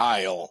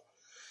Gentile.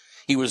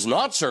 He was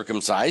not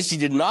circumcised. He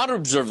did not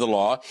observe the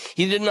law.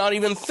 He did not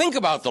even think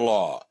about the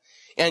law.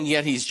 And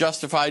yet he's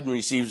justified and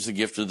receives the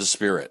gift of the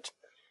Spirit.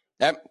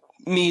 That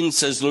means,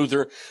 says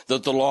Luther,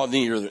 that the law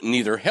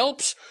neither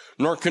helps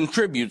nor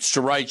contributes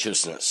to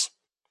righteousness.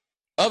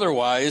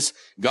 Otherwise,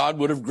 God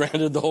would have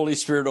granted the Holy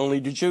Spirit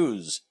only to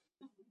choose.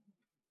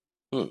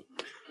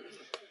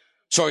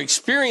 So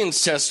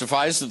experience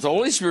testifies that the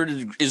Holy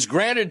Spirit is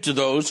granted to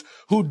those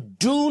who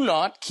do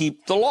not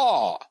keep the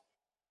law.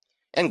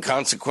 And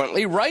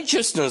consequently,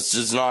 righteousness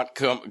does not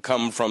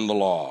come from the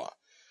law.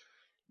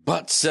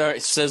 But,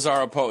 says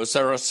our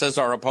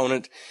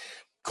opponent,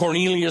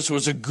 Cornelius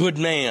was a good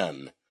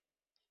man.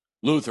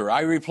 Luther,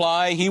 I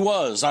reply, he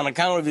was, on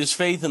account of his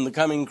faith in the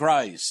coming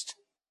Christ.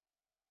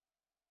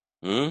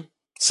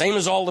 Same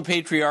as all the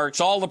patriarchs,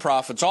 all the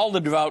prophets, all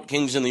the devout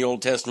kings in the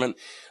Old Testament.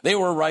 They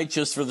were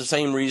righteous for the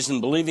same reason,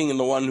 believing in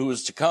the one who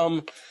was to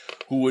come,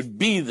 who would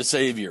be the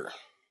Savior.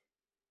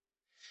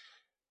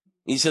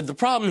 He said, the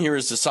problem here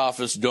is the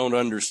sophists don't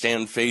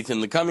understand faith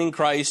in the coming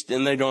Christ,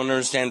 and they don't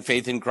understand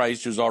faith in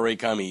Christ who's already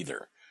come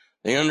either.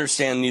 They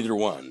understand neither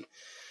one.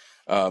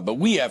 But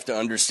we have to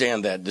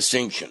understand that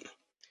distinction.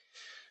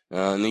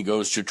 And he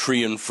goes to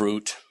tree and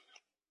fruit.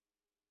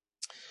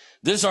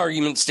 This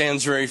argument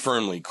stands very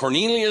firmly.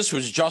 Cornelius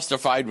was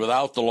justified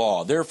without the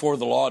law. Therefore,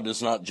 the law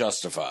does not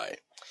justify.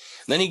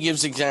 Then he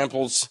gives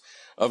examples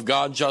of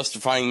God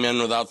justifying men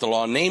without the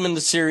law. Naaman the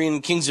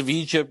Syrian, kings of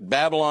Egypt,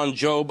 Babylon,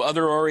 Job,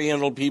 other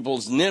Oriental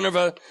peoples,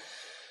 Nineveh.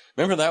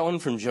 Remember that one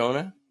from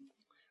Jonah?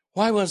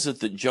 Why was it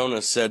that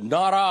Jonah said,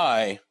 not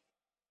I?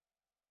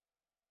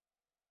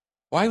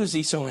 Why was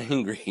he so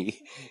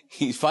angry?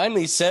 He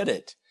finally said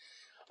it.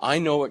 I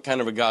know what kind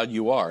of a God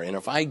you are, and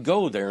if I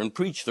go there and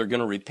preach, they're going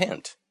to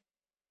repent.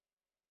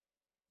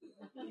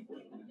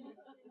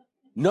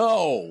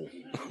 No.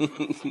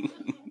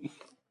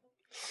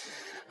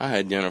 I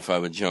identify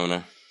with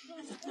Jonah.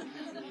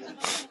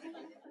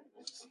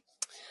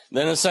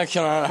 Then a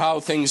section on how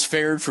things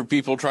fared for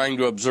people trying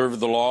to observe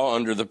the law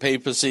under the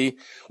papacy.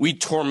 We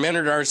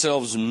tormented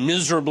ourselves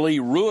miserably,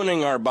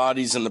 ruining our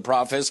bodies in the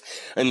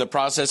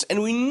process,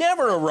 and we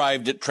never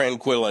arrived at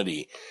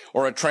tranquility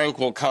or a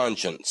tranquil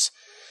conscience.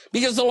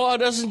 Because the law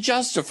doesn't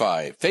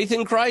justify. Faith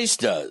in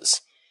Christ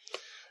does.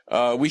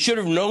 We should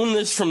have known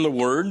this from the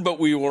Word, but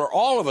we were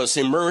all of us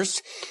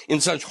immersed in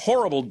such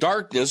horrible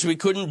darkness we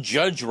couldn't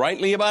judge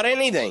rightly about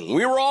anything.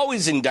 We were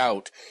always in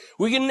doubt.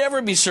 We could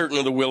never be certain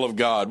of the will of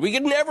God. We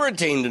could never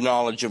attain to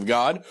knowledge of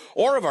God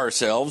or of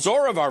ourselves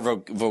or of our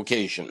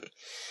vocation.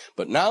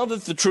 But now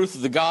that the truth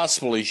of the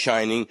gospel is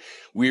shining,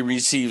 we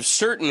receive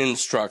certain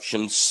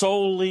instruction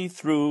solely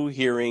through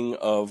hearing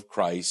of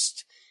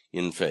Christ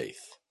in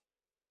faith.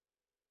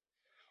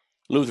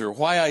 Luther,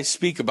 why I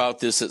speak about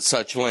this at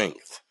such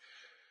length.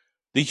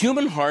 The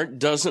human heart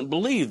doesn't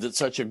believe that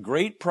such a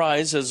great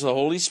prize as the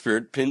Holy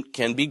Spirit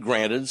can be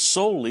granted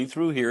solely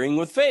through hearing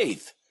with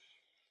faith.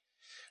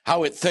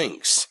 How it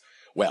thinks.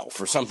 Well,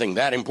 for something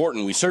that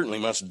important, we certainly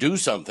must do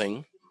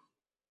something.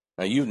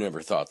 Now, you've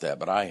never thought that,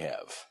 but I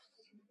have.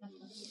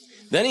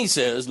 Then he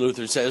says,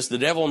 Luther says, the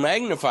devil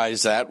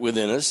magnifies that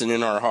within us and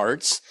in our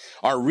hearts.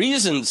 Our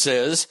reason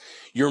says,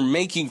 you're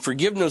making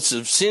forgiveness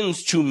of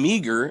sins too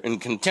meager and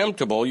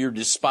contemptible. You're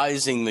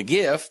despising the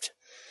gift.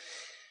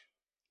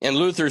 And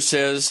Luther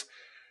says,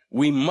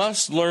 we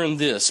must learn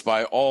this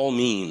by all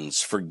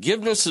means.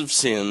 Forgiveness of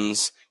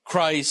sins,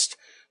 Christ,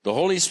 the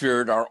Holy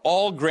Spirit are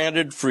all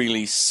granted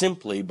freely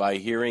simply by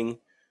hearing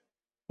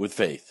with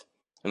faith.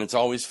 And it's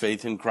always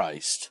faith in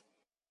Christ.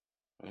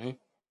 Right?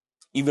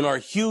 Even our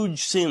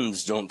huge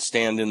sins don't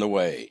stand in the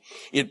way.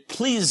 It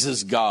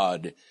pleases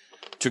God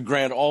to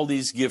grant all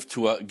these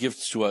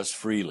gifts to us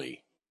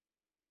freely.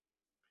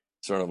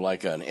 Sort of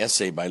like an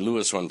essay by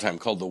Lewis one time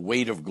called The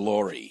Weight of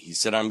Glory. He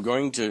said, I'm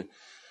going to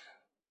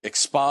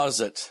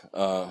exposit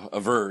a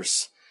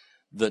verse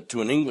that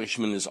to an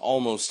Englishman is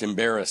almost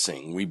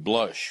embarrassing. We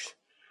blush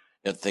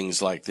at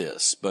things like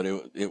this, but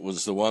it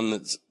was the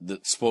one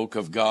that spoke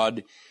of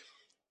God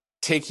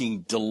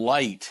taking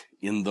delight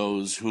in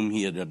those whom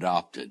he had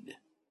adopted.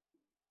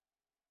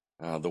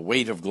 The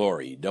weight of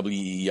glory,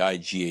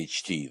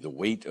 W-E-I-G-H-T, the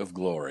weight of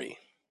glory.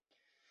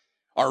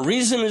 Our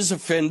reason is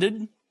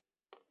offended.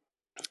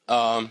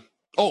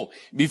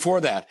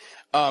 Before that,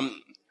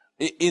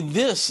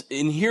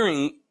 in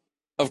hearing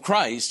of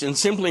Christ and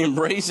simply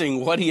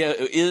embracing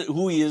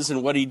who he is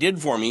and what he did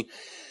for me,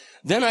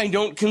 then I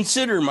don't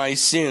consider my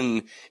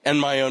sin and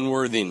my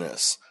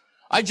unworthiness.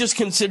 I just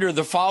consider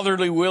the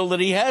fatherly will that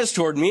he has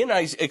toward me, and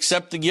I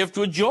accept the gift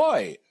with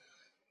joy.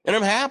 And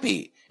I'm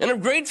happy, and I'm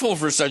grateful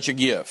for such a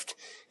gift.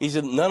 He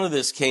said, none of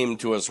this came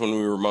to us when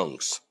we were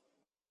monks.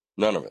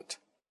 None of it.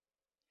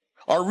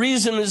 Our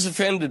reason is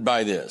offended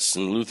by this,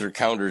 and Luther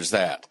counters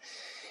that.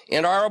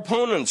 And our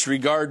opponents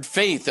regard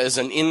faith as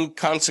an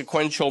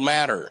inconsequential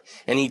matter,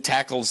 and he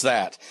tackles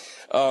that.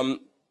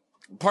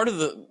 Part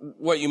of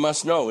what you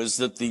must know is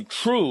that the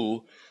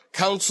true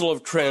Council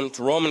of Trent,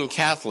 Roman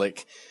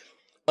Catholic,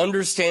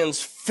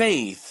 understands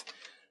faith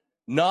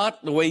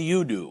not the way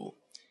you do.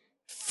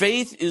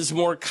 Faith is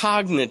more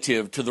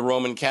cognitive to the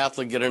Roman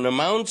Catholic. It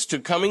amounts to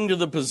coming to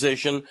the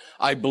position,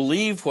 I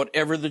believe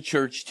whatever the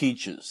church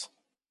teaches.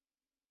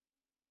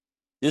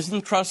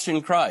 Isn't trust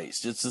in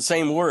Christ. It's the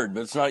same word,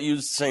 but it's not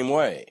used the same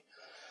way.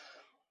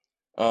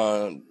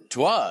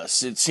 To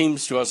us, it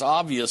seems to us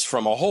obvious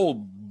from a whole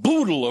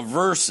boodle of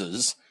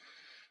verses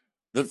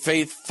that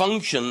faith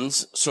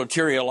functions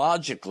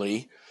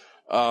soteriologically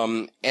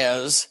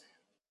as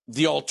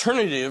the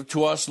alternative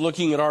to us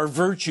looking at our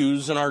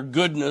virtues and our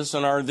goodness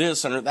and our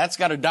this and that's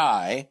got to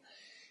die,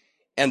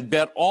 and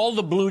bet all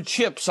the blue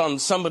chips on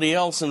somebody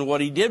else and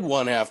what he did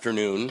one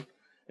afternoon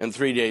and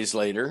 3 days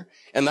later,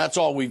 and that's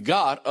all we've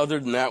got. Other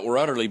than that, we're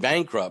utterly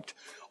bankrupt.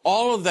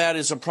 All of that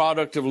is a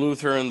product of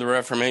Luther and the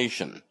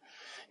Reformation.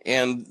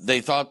 And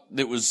they thought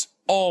it was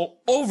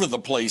all over the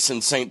place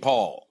in St.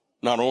 Paul.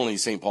 Not only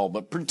St. Paul,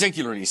 but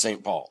particularly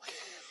St. Paul.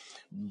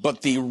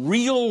 But the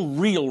real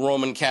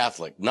Roman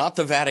Catholic, not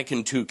the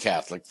Vatican II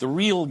Catholic, the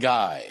real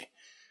guy,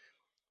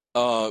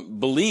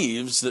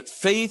 believes that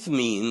faith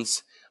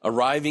means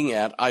arriving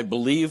at, I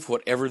believe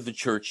whatever the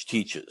church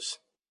teaches.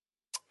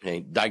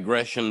 Okay,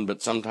 digression,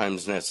 but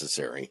sometimes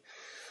necessary.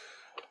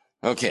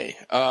 Okay.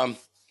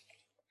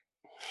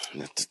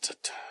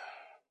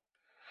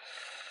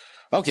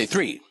 Okay,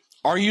 3.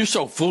 Are you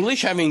so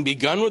foolish, having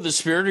begun with the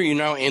Spirit, are you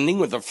now ending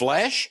with the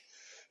flesh?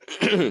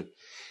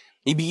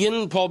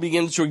 Paul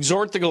begins to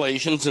exhort the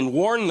Galatians and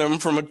warn them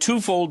from a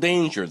twofold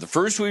danger. The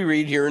first we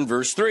read here in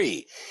verse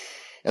 3.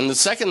 And the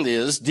second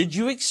is, did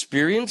you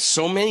experience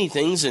so many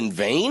things in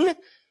vain?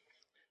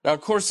 Now,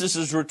 of course, this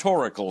is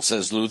rhetorical,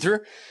 says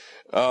Luther.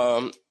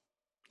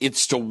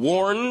 It's to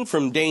warn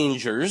from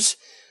dangers,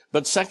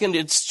 but second,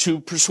 it's to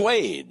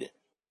persuade.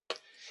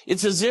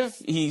 It's as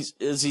if,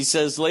 as he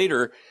says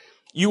later,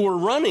 you were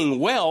running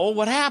well,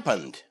 what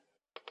happened?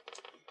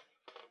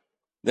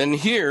 Then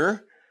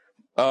here,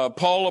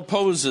 Paul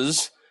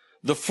opposes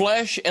the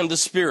flesh and the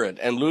spirit,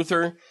 and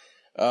Luther,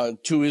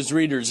 to his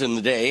readers in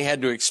the day,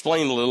 had to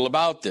explain a little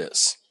about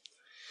this.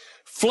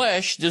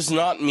 Flesh does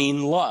not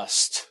mean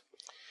lust.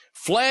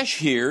 Flesh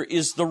here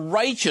is the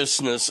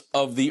righteousness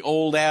of the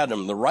old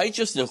Adam, the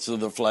righteousness of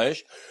the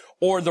flesh,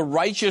 or the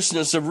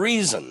righteousness of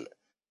reason.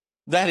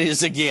 That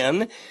is,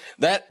 again,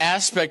 that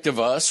aspect of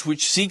us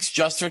which seeks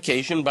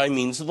justification by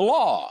means of the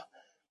law.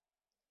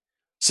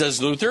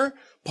 Says Luther,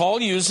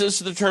 Paul uses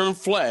the term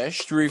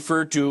flesh to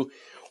refer to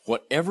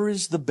whatever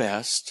is the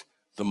best,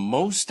 the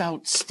most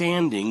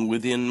outstanding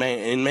within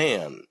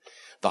man,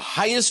 the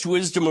highest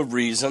wisdom of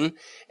reason,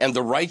 and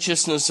the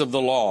righteousness of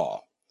the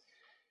law.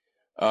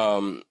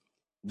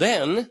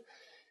 Then,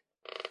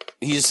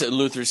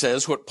 Luther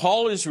says, what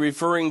Paul is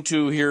referring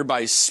to here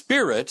by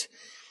spirit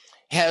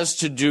has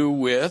to do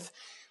with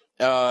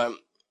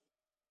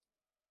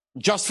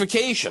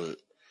justification.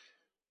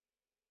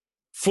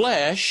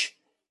 Flesh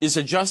is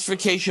a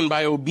justification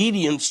by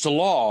obedience to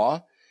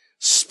law.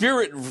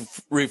 Spirit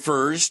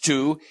refers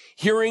to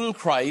hearing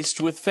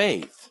Christ with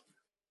faith.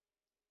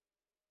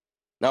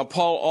 Now,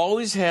 Paul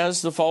always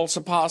has the false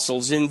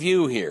apostles in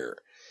view here.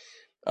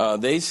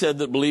 They said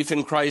that belief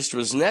in Christ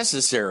was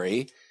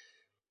necessary,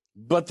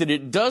 but that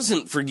it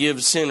doesn't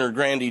forgive sin or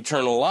grant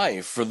eternal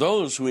life. For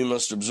those, we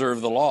must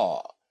observe the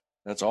law.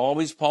 That's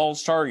always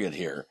Paul's target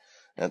here.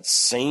 That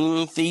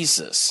same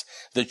thesis,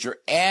 that you're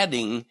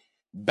adding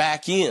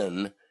back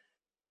in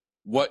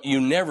what you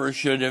never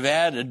should have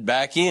added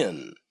back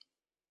in.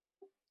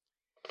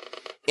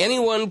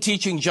 Anyone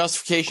teaching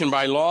justification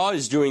by law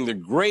is doing the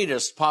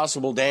greatest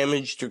possible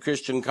damage to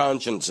Christian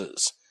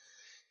consciences.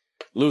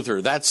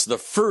 Luther, that's the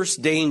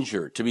first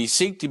danger. To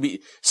seek to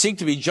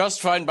be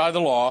justified by the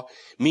law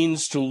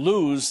means to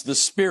lose the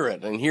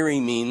spirit, and here he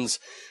means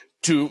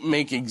to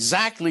make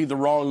exactly the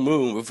wrong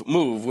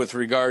move with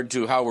regard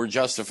to how we're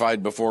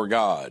justified before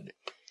God.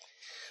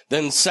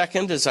 Then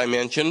second, as I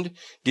mentioned,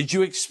 did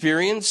you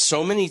experience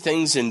so many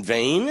things in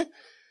vain?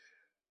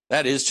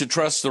 That is, to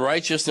trust the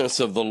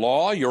righteousness of the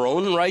law, your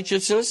own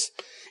righteousness,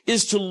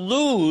 is to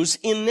lose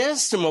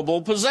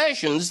inestimable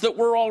possessions that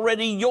were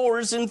already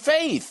yours in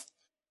faith.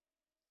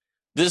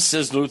 This,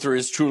 says Luther,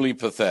 is truly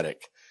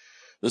pathetic.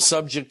 The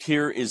subject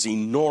here is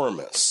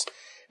enormous,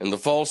 and the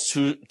false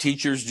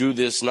teachers do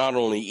this not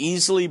only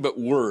easily, but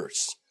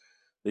worse.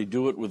 They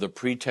do it with a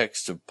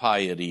pretext of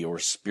piety or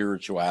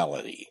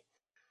spirituality.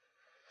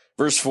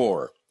 Verse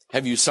 4,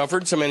 have you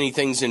suffered so many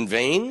things in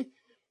vain?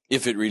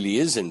 If it really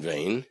is in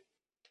vain.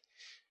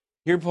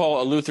 Here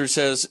Luther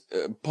says,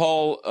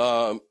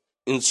 Paul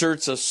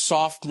inserts a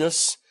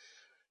softness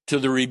to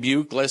the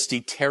rebuke, lest he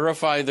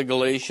terrify the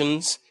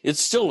Galatians. It's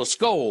still a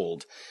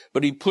scold,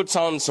 but he puts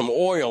on some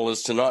oil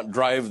as to not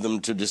drive them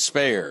to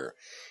despair.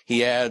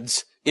 He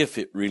adds, if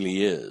it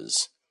really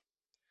is.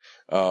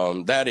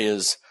 That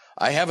is,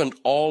 I haven't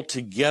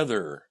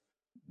altogether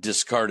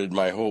discarded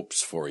my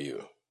hopes for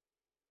you.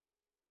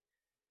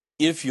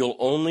 If you'll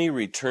only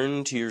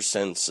return to your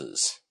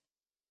senses.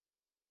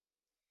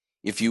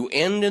 If you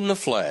end in the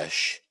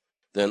flesh,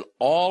 then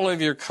all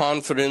of your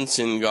confidence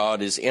in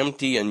God is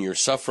empty and your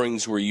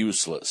sufferings were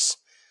useless.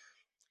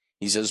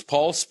 He says,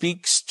 Paul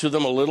speaks to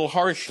them a little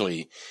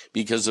harshly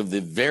because of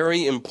the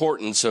very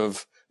importance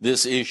of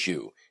this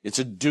issue. It's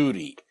a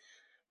duty.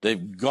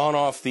 They've gone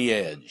off the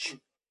edge.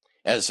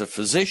 As a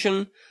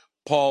physician,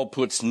 Paul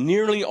puts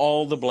nearly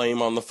all the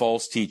blame on the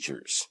false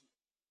teachers.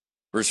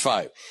 Verse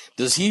 5,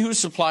 does he who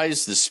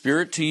supplies the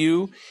Spirit to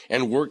you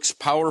and works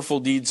powerful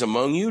deeds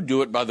among you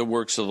do it by the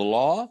works of the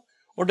law,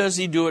 or does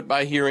he do it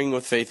by hearing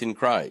with faith in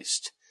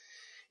Christ?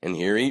 And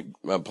here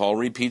Paul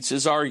repeats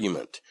his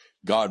argument.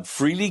 God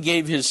freely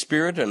gave his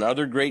Spirit and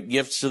other great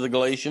gifts to the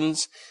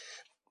Galatians,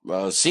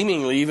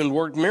 seemingly even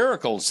worked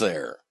miracles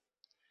there.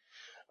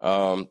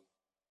 So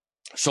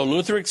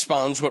Luther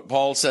expounds what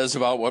Paul says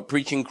about what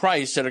preaching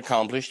Christ had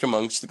accomplished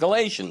amongst the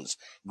Galatians.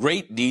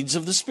 Great deeds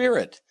of the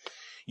Spirit.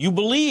 You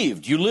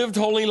believed, you lived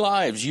holy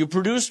lives, you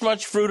produced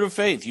much fruit of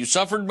faith, you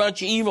suffered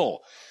much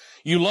evil,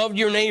 you loved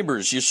your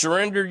neighbors, you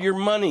surrendered your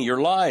money, your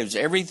lives,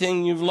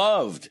 everything you've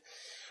loved.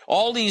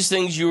 All these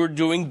things you were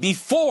doing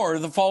before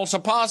the false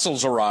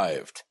apostles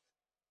arrived.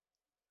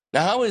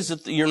 Now, how is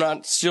it that you're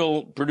not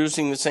still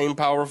producing the same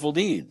powerful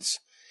deeds?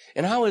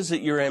 And how is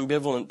it you're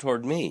ambivalent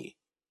toward me?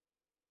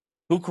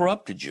 Who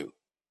corrupted you?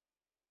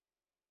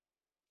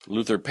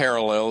 Luther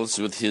parallels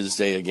with his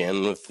day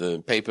again with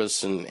the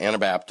Papists and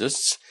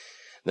Anabaptists.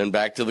 Then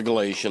back to the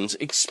Galatians.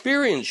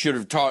 Experience should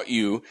have taught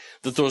you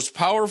that those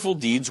powerful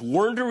deeds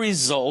weren't a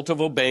result of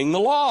obeying the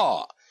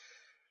law.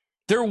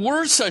 There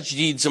were such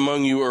deeds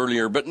among you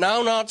earlier, but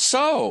now not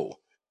so.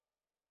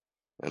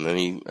 And then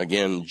he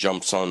again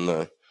jumps on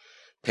the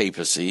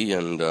papacy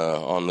and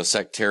on the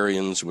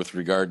sectarians with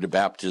regard to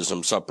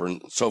baptism, supper,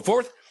 and so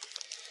forth.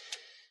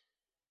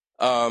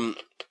 Well,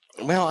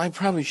 I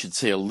probably should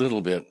say a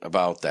little bit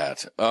about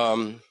that.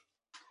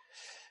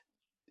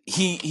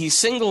 He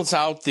singles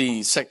out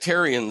the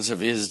sectarians of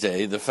his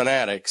day, the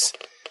fanatics,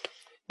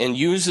 and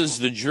uses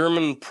the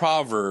German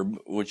proverb,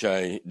 which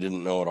I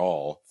didn't know at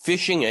all,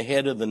 fishing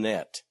ahead of the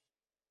net.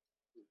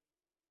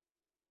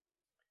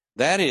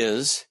 That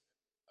is,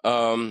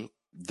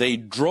 they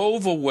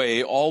drove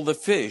away all the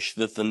fish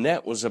that the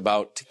net was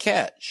about to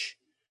catch.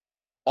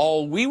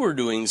 All we were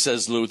doing,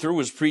 says Luther,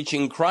 was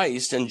preaching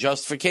Christ and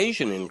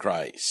justification in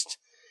Christ.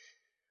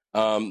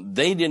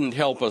 They didn't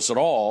help us at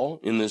all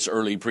in this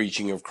early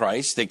preaching of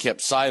Christ. They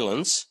kept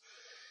silence.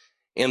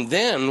 And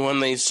then when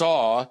they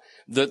saw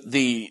that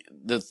the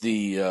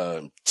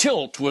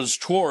tilt was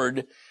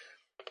toward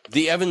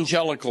the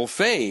evangelical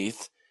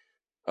faith,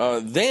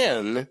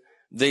 then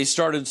they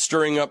started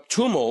stirring up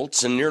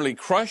tumults and nearly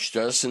crushed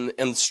us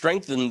and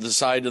strengthened the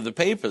side of the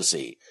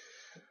papacy.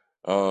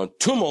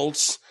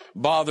 Tumults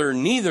bother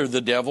neither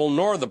the devil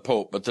nor the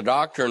Pope, but the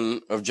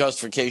doctrine of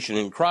justification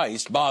in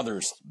Christ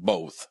bothers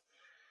both.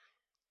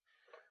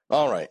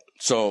 All right,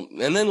 so,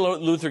 and then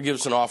Luther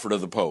gives an offer to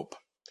the Pope.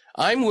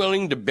 I'm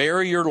willing to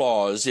bear your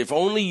laws if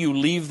only you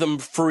leave them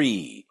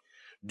free.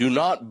 Do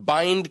not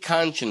bind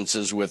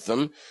consciences with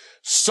them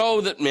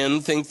so that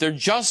men think they're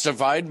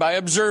justified by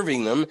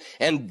observing them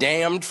and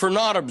damned for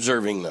not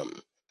observing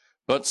them.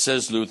 But,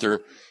 says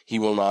Luther, he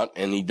will not,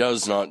 and he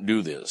does not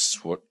do this.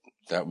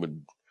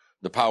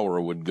 The power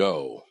would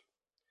go.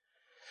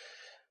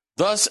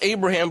 Thus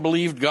Abraham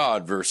believed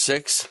God, verse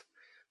 6.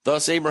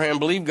 Thus Abraham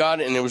believed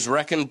God, and it was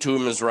reckoned to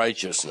him as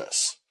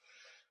righteousness.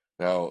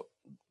 Now,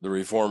 the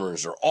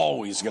reformers are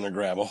always going to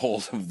grab a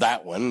hold of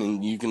that one,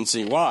 and you can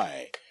see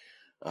why.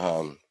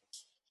 The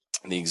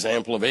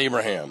example of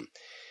Abraham.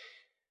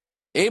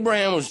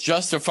 Abraham was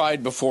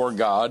justified before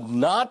God,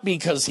 not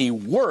because he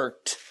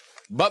worked,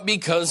 but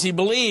because he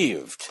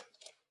believed.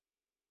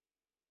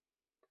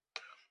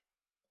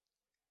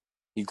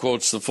 He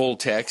quotes the full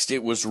text.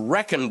 It was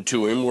reckoned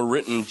to him, were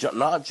written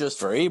not just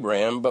for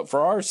Abraham, but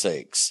for our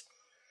sakes.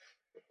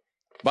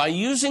 By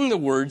using the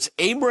words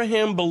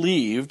Abraham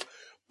believed,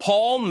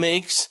 Paul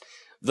makes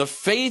the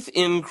faith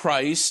in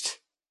Christ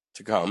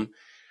to come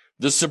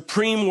the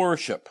supreme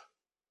worship,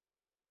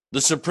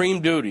 the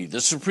supreme duty,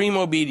 the supreme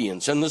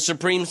obedience, and the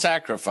supreme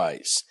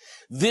sacrifice.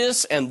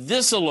 This and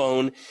this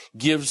alone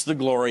gives the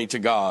glory to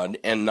God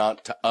and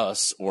not to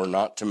us or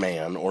not to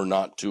man or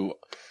not to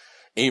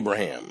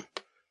Abraham.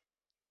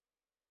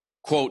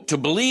 Quote, to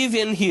believe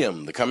in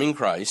him, the coming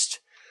Christ,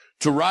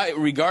 to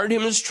regard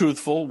him as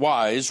truthful,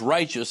 wise,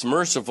 righteous,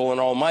 merciful,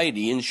 and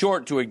almighty. In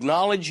short, to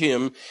acknowledge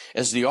him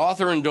as the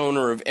author and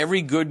donor of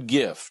every good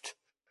gift.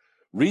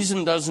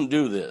 Reason doesn't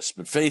do this,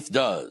 but faith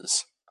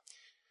does.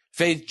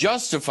 Faith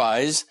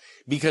justifies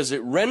because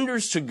it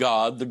renders to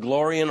God the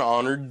glory and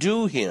honor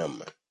due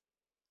him.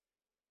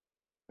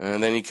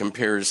 And then he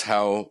compares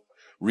how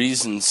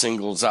reason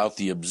singles out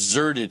the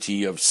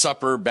absurdity of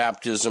supper,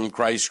 baptism,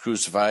 Christ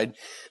crucified,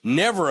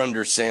 never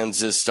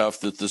understands this stuff,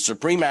 that the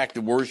supreme act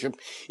of worship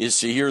is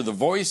to hear the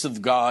voice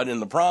of God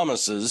and the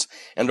promises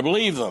and to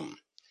believe them.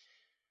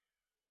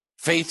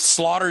 Faith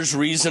slaughters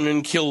reason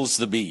and kills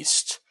the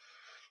beast.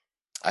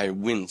 I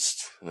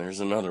winced. There's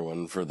another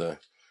one for the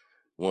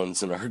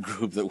ones in our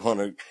group that want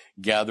to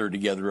gather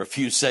together a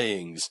few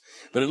sayings.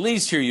 But at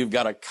least here you've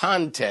got a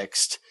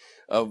context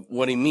of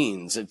what he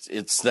means.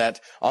 It's that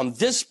on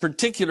this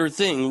particular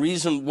thing,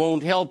 reason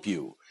won't help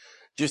you.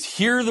 Just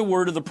hear the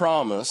word of the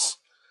promise,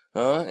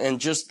 and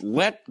just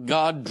let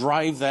God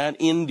drive that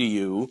into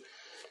you,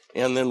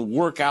 and then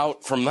work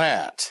out from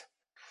that.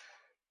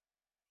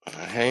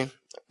 Okay?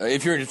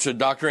 If you're interested,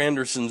 Dr.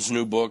 Anderson's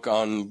new book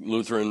on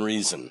Lutheran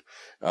reason.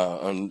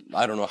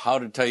 I don't know how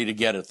to tell you to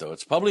get it, though.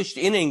 It's published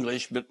in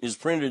English, but is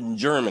printed in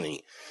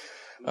Germany.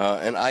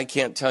 And I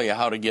can't tell you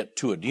how to get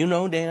to it. Do you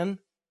know, Dan?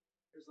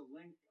 There's a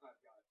link I've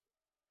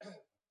got.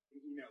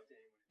 Email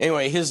to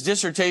Anyway, his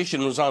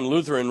dissertation was on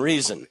Lutheran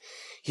reason.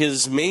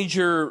 His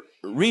major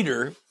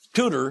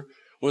tutor,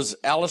 was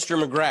Alistair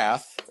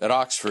McGrath at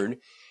Oxford,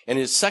 and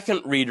his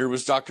second reader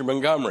was Dr.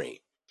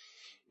 Montgomery.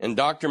 And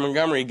Dr.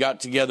 Montgomery got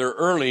together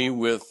early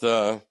with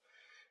Mr.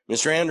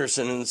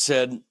 Anderson and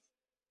said,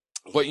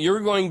 what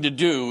you're going to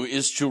do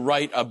is to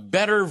write a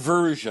better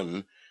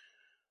version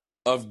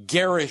of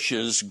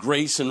Gerish's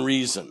Grace and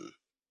Reason.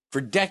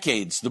 For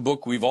decades, the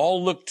book we've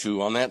all looked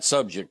to on that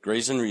subject,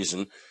 Grace and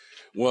Reason,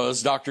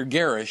 was Dr.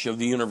 Gerish of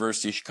the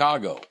University of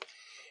Chicago.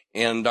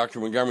 And Dr.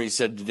 Montgomery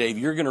said to Dave,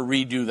 you're going to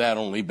redo that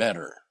only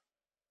better.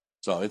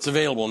 So it's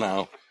available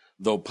now,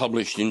 though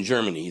published in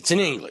Germany. It's in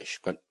English,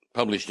 but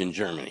published in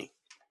Germany.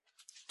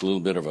 A little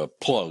bit of a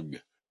plug.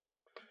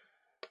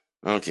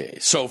 Okay,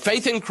 so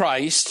faith in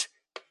Christ,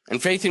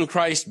 and faith in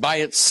Christ by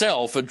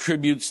itself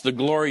attributes the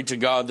glory to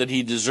God that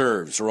he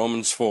deserves,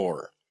 Romans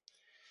 4.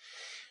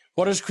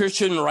 What does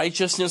Christian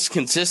righteousness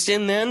consist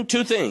in then?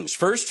 Two things.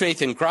 First,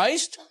 faith in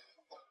Christ,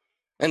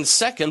 and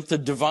second, the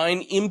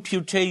divine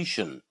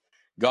imputation.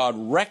 God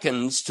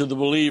reckons to the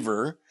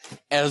believer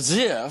as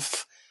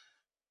if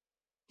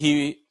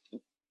he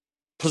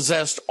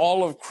possessed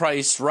all of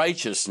Christ's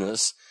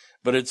righteousness,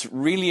 but it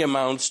really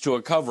amounts to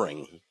a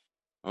covering.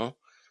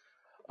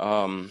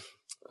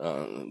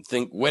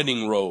 Think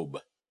wedding robe.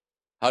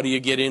 How do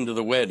you get into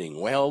the wedding?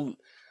 Well,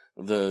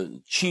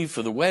 the chief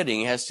of the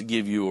wedding has to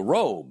give you a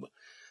robe.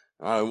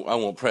 I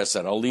won't press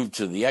that. I'll leave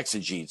to the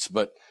exegetes.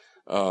 But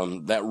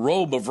that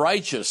robe of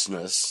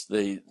righteousness,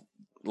 a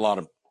lot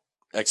of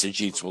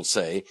exegetes will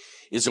say,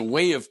 is a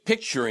way of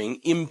picturing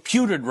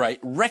imputed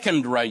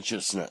reckoned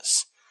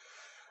righteousness.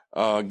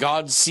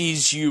 God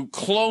sees you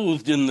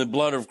clothed in the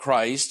blood of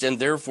Christ and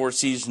therefore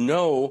sees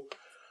no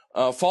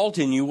fault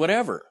in you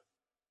whatever.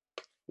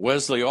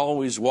 Wesley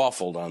always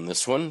waffled on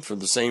this one for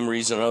the same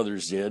reason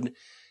others did.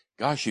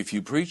 Gosh, if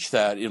you preach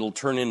that, it'll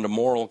turn into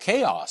moral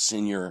chaos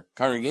in your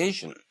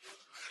congregation.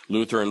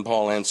 Luther and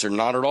Paul answered,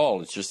 not at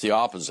all. It's just the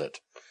opposite.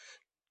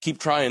 Keep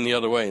trying the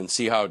other way and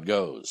see how it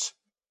goes.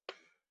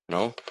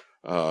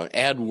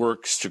 Add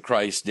works to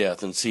Christ's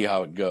death and see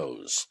how it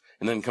goes.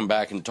 And then come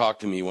back and talk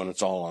to me when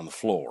it's all on the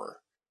floor.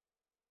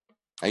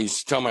 I used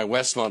to tell my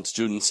Westmont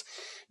students,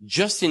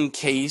 just in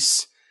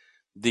case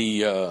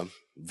the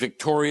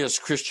victorious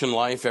Christian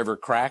life ever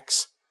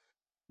cracks,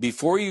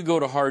 before you go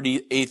to hard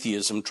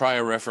atheism, try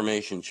a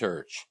Reformation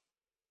church.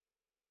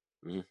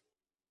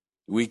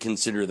 We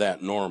consider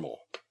that normal,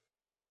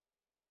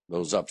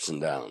 those ups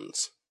and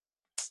downs.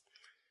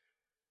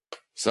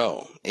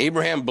 So,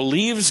 Abraham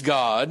believes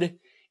God,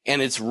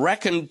 and it's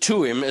reckoned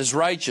to him as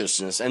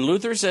righteousness. And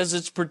Luther says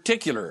it's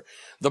particular.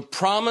 The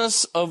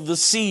promise of the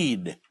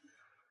seed.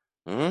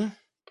 There's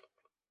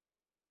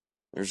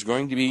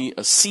going to be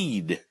a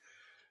seed,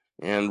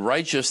 and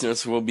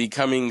righteousness will be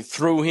coming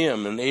through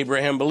him, and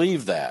Abraham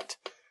believed that.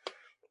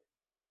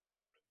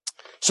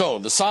 So,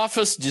 the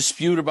sophists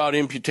dispute about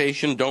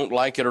imputation, don't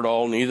like it at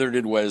all, neither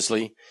did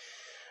Wesley.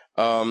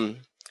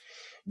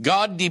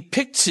 God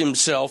depicts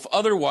himself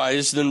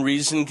otherwise than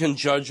reason can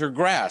judge or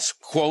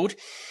grasp. Quote,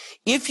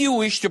 if you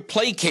wish to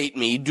placate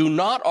me, do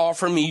not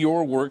offer me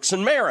your works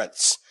and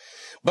merits,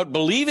 but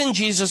believe in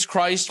Jesus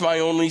Christ, my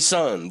only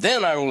Son.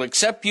 Then I will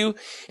accept you,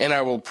 and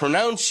I will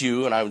pronounce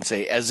you, and I would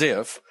say as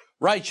if,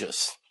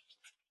 righteous.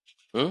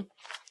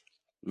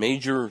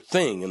 Major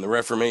thing in the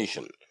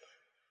Reformation.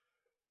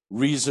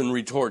 Reason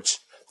retorts,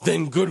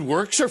 then good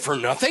works are for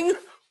nothing?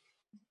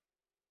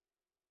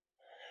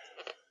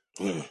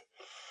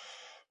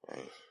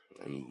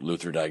 And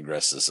Luther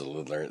digresses a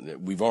little.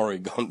 We've already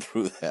gone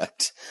through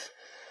that.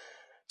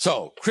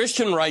 So,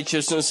 Christian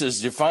righteousness is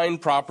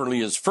defined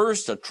properly as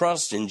first, a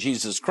trust in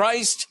Jesus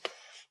Christ.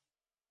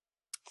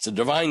 It's a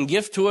divine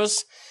gift to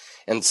us.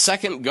 And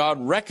second, God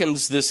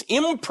reckons this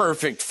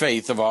imperfect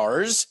faith of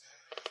ours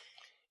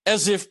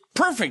as if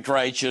perfect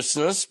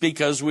righteousness,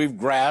 because we've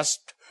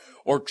grasped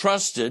or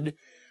trusted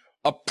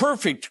a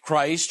perfect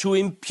Christ who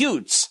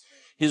imputes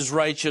his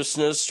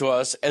righteousness to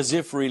us as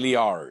if really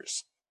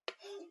ours.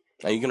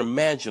 Now, you can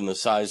imagine the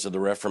size of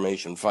the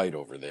Reformation fight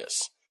over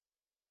this.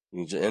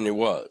 And it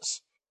was.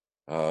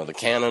 The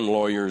canon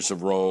lawyers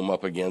of Rome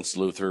up against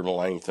Luther,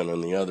 Melanchthon,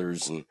 and the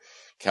others, and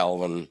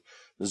Calvin.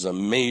 This is a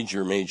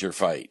major, major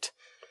fight.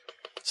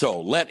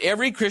 So, let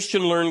every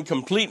Christian learn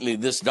completely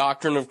this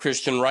doctrine of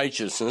Christian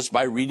righteousness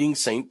by reading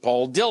St.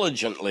 Paul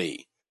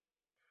diligently.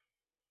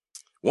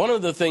 One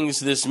of the things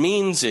this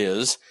means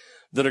is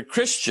that a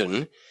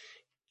Christian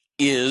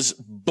is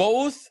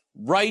both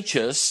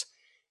righteous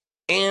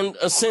and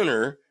a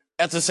sinner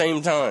at the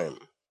same time.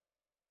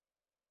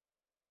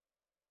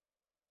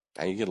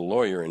 Now you get a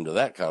lawyer into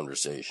that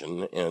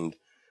conversation and,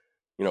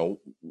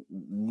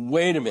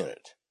 wait a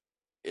minute.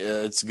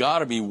 It's got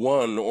to be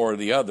one or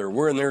the other.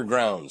 We're in their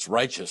grounds,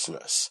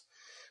 righteousness.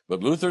 But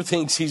Luther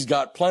thinks he's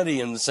got plenty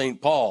in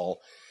St. Paul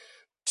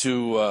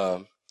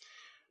to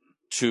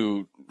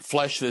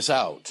flesh this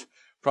out.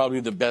 Probably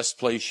the best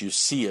place you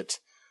see it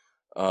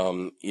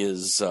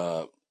is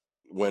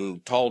when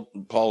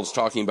Paul's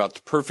talking about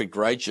the perfect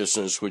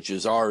righteousness, which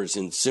is ours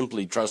in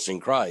simply trusting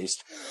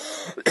Christ.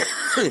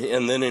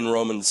 And then in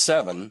Romans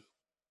 7,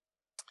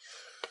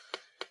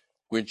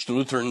 which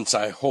Lutherans,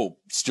 I hope,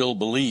 still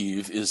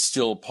believe is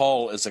still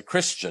Paul as a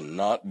Christian,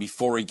 not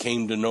before he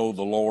came to know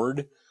the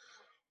Lord.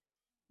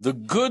 The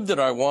good that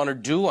I want to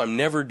do, I'm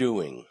never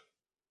doing.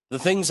 The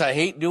things I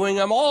hate doing,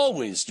 I'm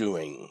always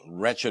doing.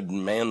 Wretched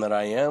man that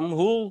I am,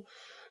 who'll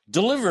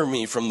deliver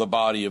me from the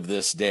body of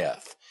this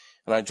death?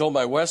 And I told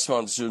my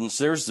Westmont students,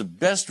 there's the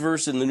best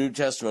verse in the New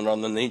Testament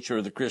on the nature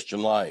of the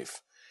Christian life.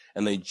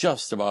 And they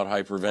just about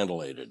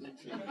hyperventilated.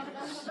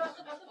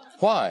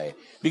 Why?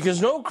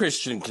 Because no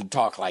Christian can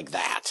talk like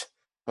that.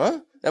 Huh?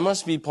 That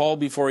must be Paul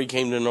before he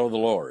came to know the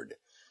Lord.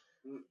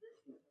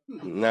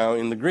 Now,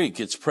 in the Greek,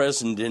 it's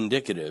present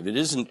indicative. It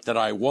isn't that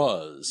I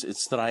was,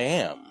 it's that I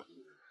am.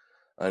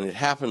 And it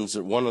happens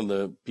that one of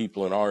the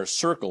people in our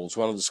circles,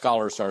 one of the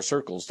scholars in our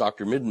circles,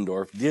 Dr.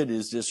 Middendorf, did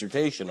his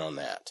dissertation on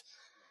that.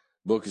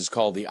 The book is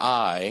called The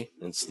Eye,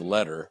 it's the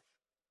letter,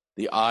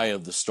 The Eye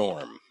of the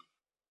Storm.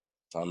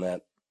 It's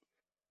on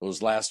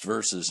those last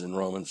verses in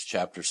Romans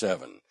chapter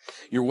 7.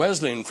 Your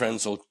Wesleyan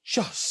friends will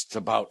just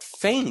about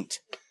faint.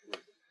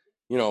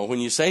 When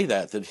you say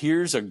that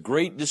here's a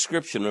great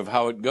description of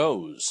how it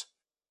goes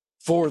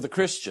for the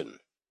Christian.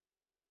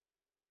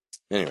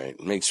 Anyway,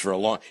 it makes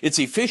for it's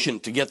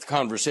efficient to get the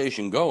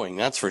conversation going,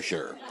 that's for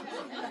sure.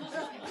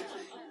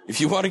 If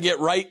you want to get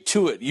right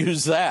to it,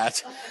 use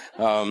that.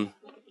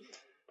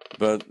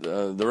 But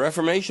the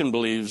Reformation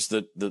believes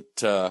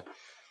that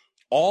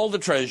all the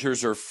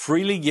treasures are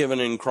freely given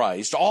in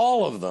Christ,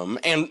 all of them,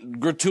 and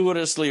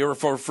gratuitously or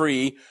for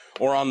free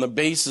or on the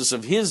basis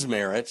of his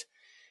merit,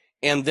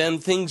 and then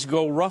things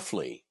go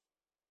roughly.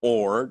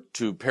 Or,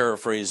 to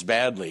paraphrase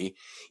badly,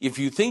 if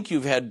you think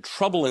you've had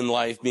trouble in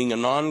life being a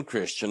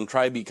non-Christian,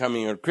 try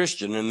becoming a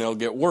Christian and they'll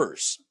get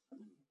worse.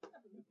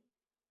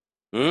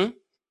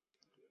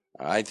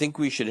 I think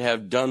we should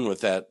have done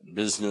with that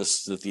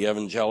business that the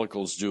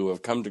evangelicals do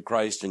of come to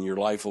Christ and your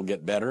life will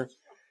get better.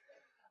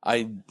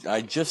 I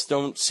just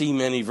don't see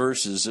many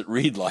verses that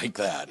read like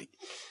that.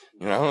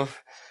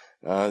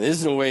 This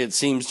is the way it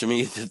seems to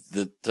me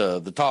that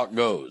the talk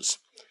goes.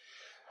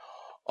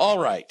 All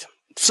right.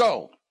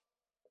 So,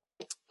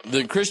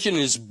 the Christian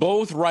is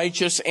both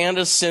righteous and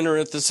a sinner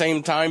at the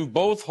same time,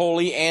 both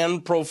holy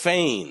and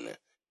profane.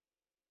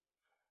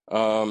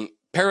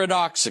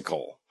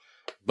 Paradoxical.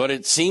 But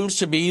it seems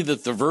to be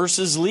that the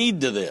verses lead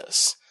to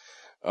this.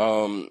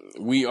 I'll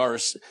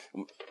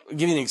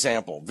give you an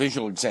example,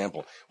 visual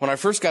example. When I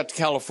first got to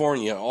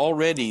California,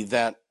 already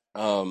that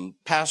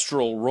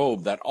pastoral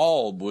robe, that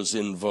alb, was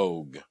in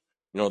vogue.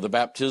 The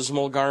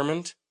baptismal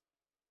garment.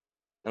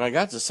 And I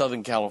got to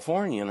Southern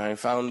California and I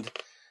found,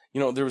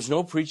 there was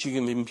no preaching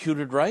of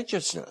imputed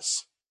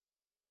righteousness.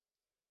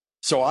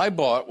 So I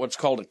bought what's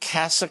called a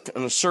cassock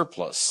and a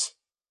surplice.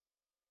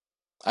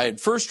 I had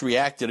first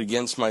reacted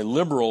against my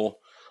liberal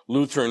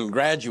Lutheran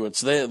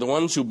graduates. The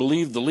ones who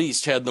believed the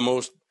least had the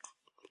most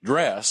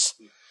dress.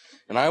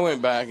 And I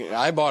went back and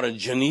I bought a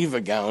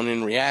Geneva gown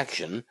in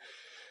reaction.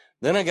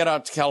 Then I got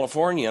out to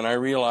California and I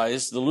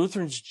realized the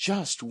Lutherans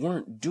just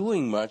weren't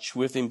doing much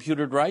with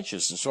imputed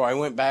righteousness. So I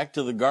went back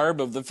to the garb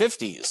of the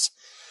 50s,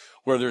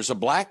 where there's a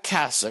black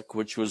cassock,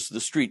 which was the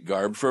street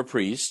garb for a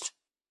priest.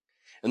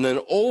 And then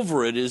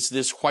over it is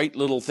this white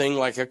little thing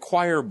like a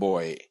choir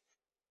boy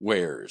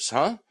wears,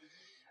 huh?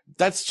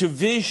 That's to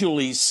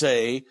visually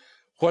say,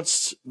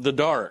 what's the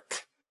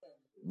dark?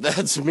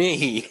 That's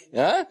me,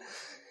 huh?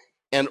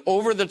 And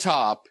over the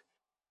top,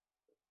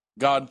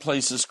 God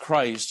places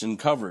Christ and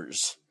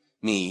covers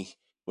me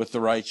with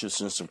the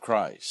righteousness of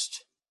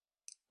Christ.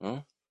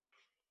 Huh?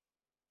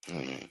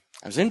 I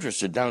was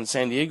interested down in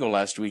San Diego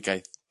last week.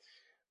 It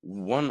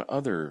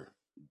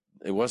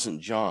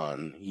wasn't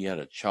John, he had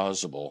a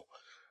chasuble,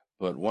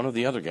 but one of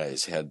the other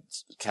guys had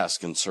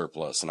cassock and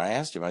surplice. And I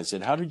asked him, I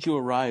said, how did you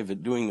arrive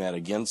at doing that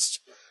against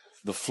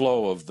the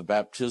flow of the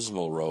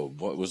baptismal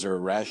robe? Was there a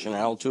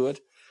rationale to it?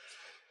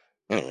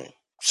 Anyway,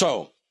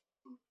 so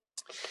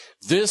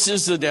this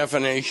is the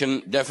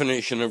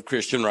definition of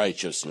Christian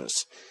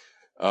righteousness.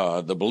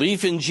 The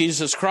belief in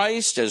Jesus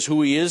Christ as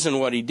who he is and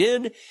what he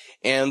did,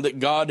 and that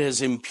God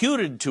has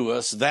imputed to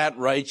us that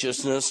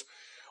righteousness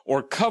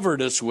or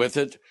covered us with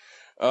it,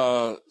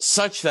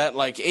 such that,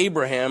 like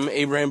Abraham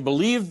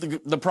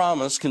believed the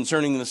promise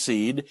concerning the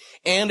seed,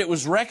 and it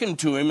was reckoned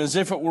to him as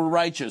if it were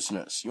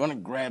righteousness. You want to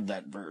grab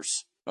that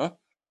verse, huh?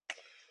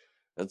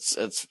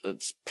 That's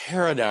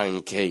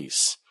paradigm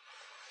case.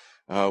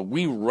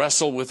 We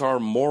wrestle with our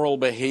moral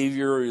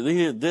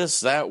behavior, this,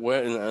 that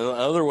way, and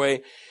another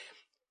way.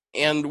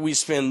 And we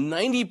spend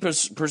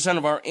 90%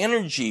 of our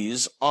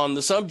energies on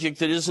the subject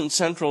that isn't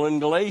central in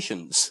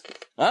Galatians.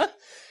 Huh?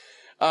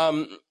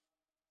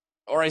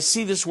 Or I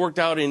see this worked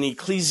out in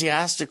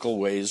ecclesiastical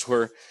ways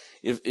where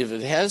if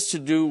it has to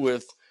do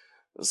with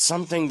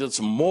something that's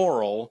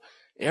moral,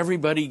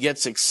 everybody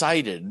gets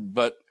excited.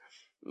 But,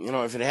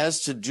 if it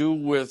has to do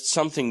with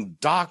something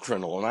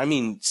doctrinal, and I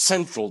mean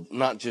central,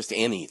 not just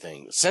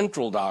anything,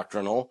 central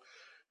doctrinal,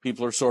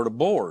 people are sort of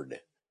bored.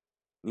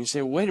 And you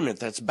say, wait a minute,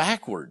 that's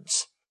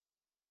backwards.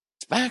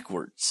 It's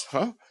backwards,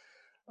 huh?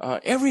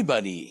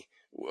 Everybody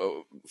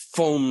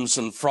foams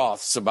and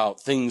froths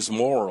about things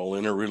moral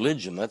in a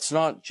religion. That's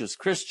not just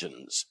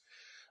Christians.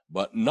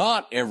 But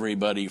not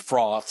everybody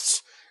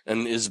froths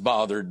and is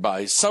bothered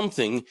by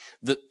something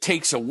that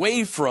takes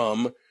away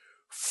from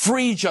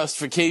free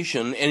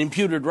justification and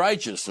imputed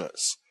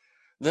righteousness.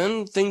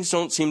 Then things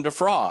don't seem to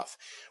froth,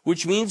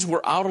 which means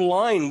we're out of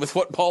line with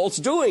what Paul's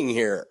doing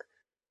here.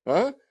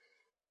 Huh?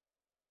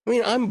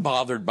 I'm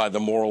bothered by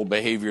the moral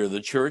behavior of the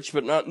church,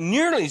 but not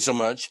nearly so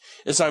much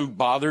as I'm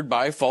bothered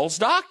by false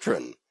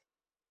doctrine.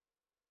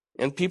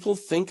 And people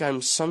think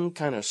I'm some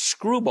kind of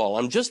screwball.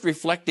 I'm just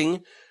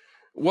reflecting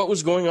what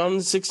was going on in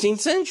the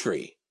 16th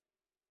century.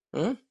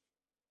 Huh?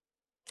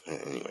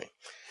 Anyway.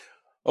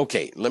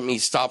 Okay, let me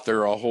stop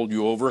there. I'll hold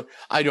you over.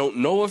 I don't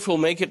know if we'll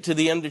make it to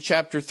the end of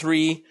chapter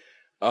 3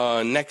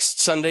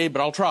 next Sunday,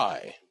 but I'll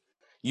try.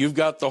 You've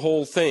got the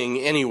whole thing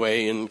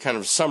anyway in kind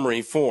of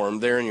summary form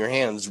there in your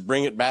hands.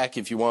 Bring it back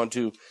if you want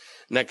to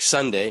next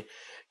Sunday.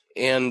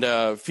 And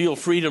feel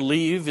free to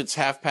leave. It's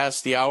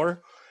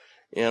 1:30.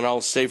 And I'll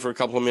stay for a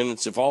couple of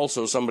minutes if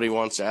also somebody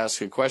wants to ask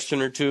a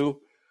question or two.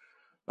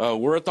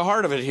 We're at the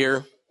heart of it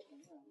here.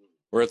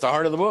 We're at the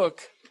heart of the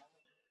book.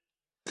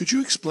 Could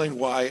you explain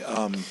why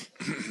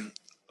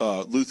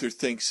Luther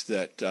thinks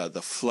that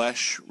the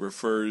flesh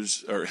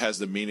refers or has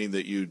the meaning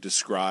that you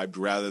described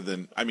rather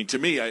than, to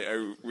me,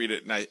 I read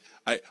it and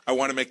I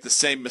want to make the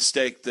same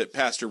mistake that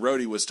Pastor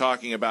Rhodey was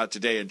talking about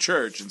today in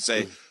church and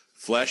say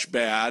flesh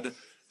bad,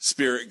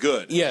 spirit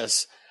good.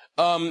 Yes.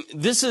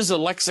 This is a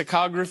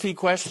lexicography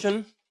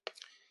question.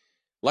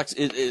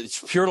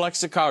 It's pure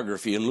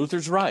lexicography, and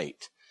Luther's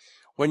right.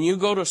 When you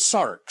go to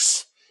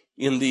Sark's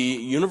in the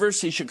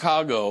University of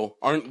Chicago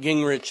Arndt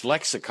Gingrich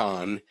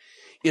lexicon,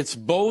 it's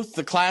both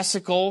the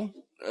classical,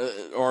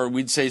 or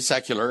we'd say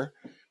secular,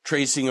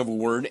 tracing of a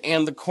word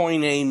and the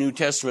Koine New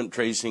Testament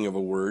tracing of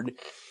a word,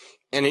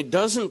 and it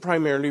doesn't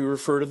primarily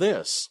refer to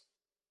this.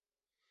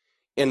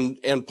 And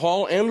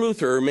Paul and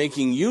Luther are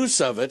making use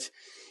of it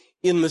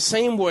in the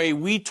same way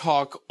we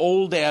talk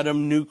old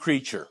Adam, new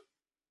creature.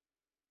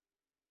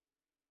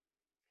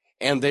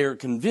 And they are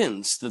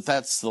convinced that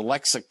that's the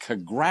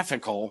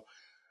lexicographical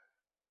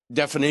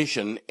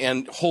definition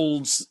and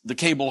the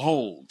cable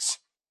holds.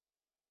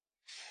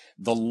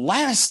 The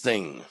last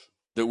thing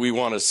that we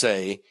want to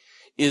say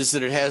is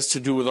that it has to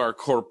do with our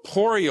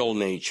corporeal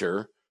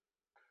nature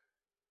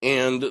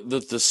and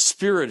that the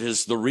spirit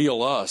is the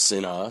real us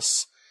in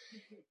us.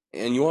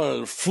 And you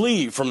want to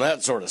flee from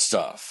that sort of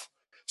stuff.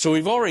 So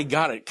we've already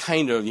got it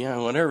kind of,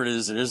 whatever it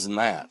isn't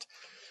that.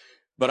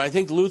 But I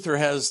think Luther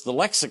has the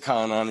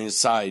lexicon on his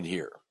side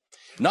here.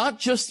 Not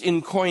just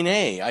in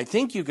Koine. I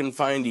think you can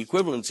find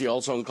equivalency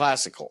also in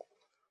classical.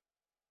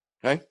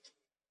 Okay?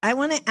 I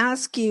want to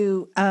ask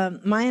you,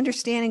 my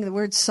understanding of the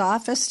word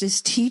sophist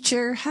is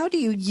teacher. How do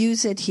you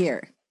use it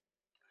here?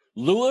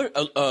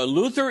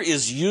 Luther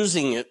is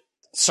using it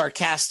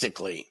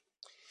sarcastically.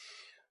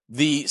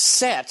 The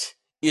set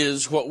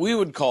is what we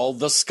would call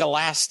the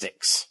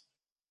scholastics.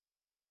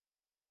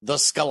 The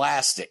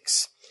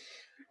scholastics.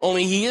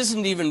 Only he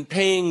isn't even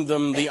paying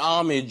them the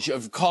homage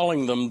of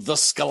calling them the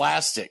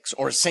scholastics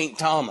or St.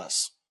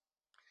 Thomas.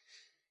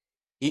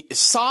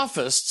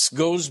 Sophists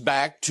goes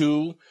back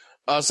to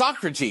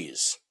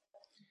Socrates.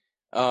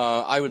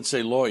 I would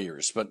say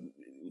lawyers, but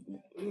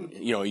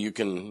you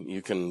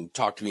can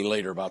talk to me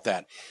later about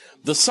that.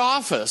 The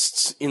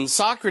sophists in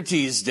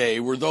Socrates'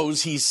 day were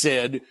those, he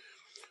said,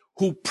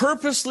 who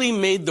purposely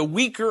made the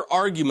weaker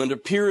argument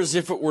appear as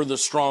if it were the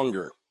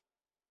stronger.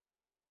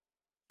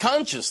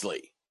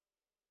 Consciously.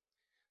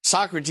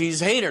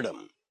 Socrates hated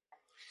them.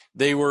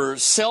 They were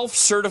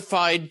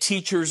self-certified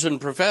teachers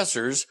and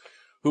professors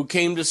who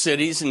came to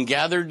cities and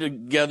gathered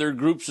together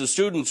groups of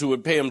students who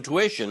would pay them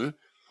tuition.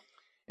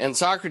 And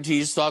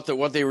Socrates thought that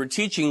what they were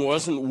teaching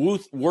wasn't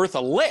worth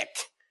a lick.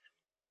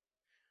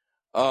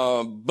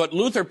 But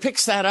Luther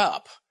picks that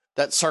up,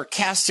 that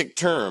sarcastic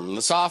term,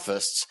 the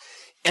sophists,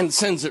 and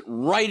sends it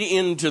right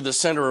into the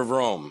center of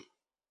Rome.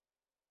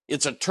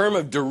 It's a term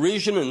of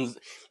derision, and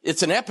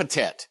it's an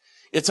epithet.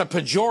 It's a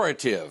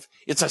pejorative.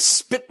 It's a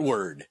spit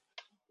word.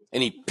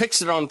 And he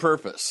picks it on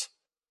purpose.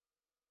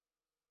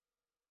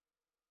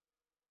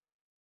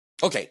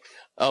 Okay.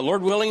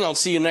 Lord willing, I'll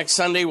see you next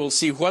Sunday. We'll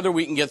see whether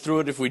we can get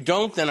through it. If we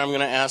don't, then I'm going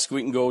to ask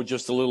we can go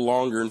just a little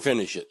longer and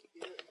finish it.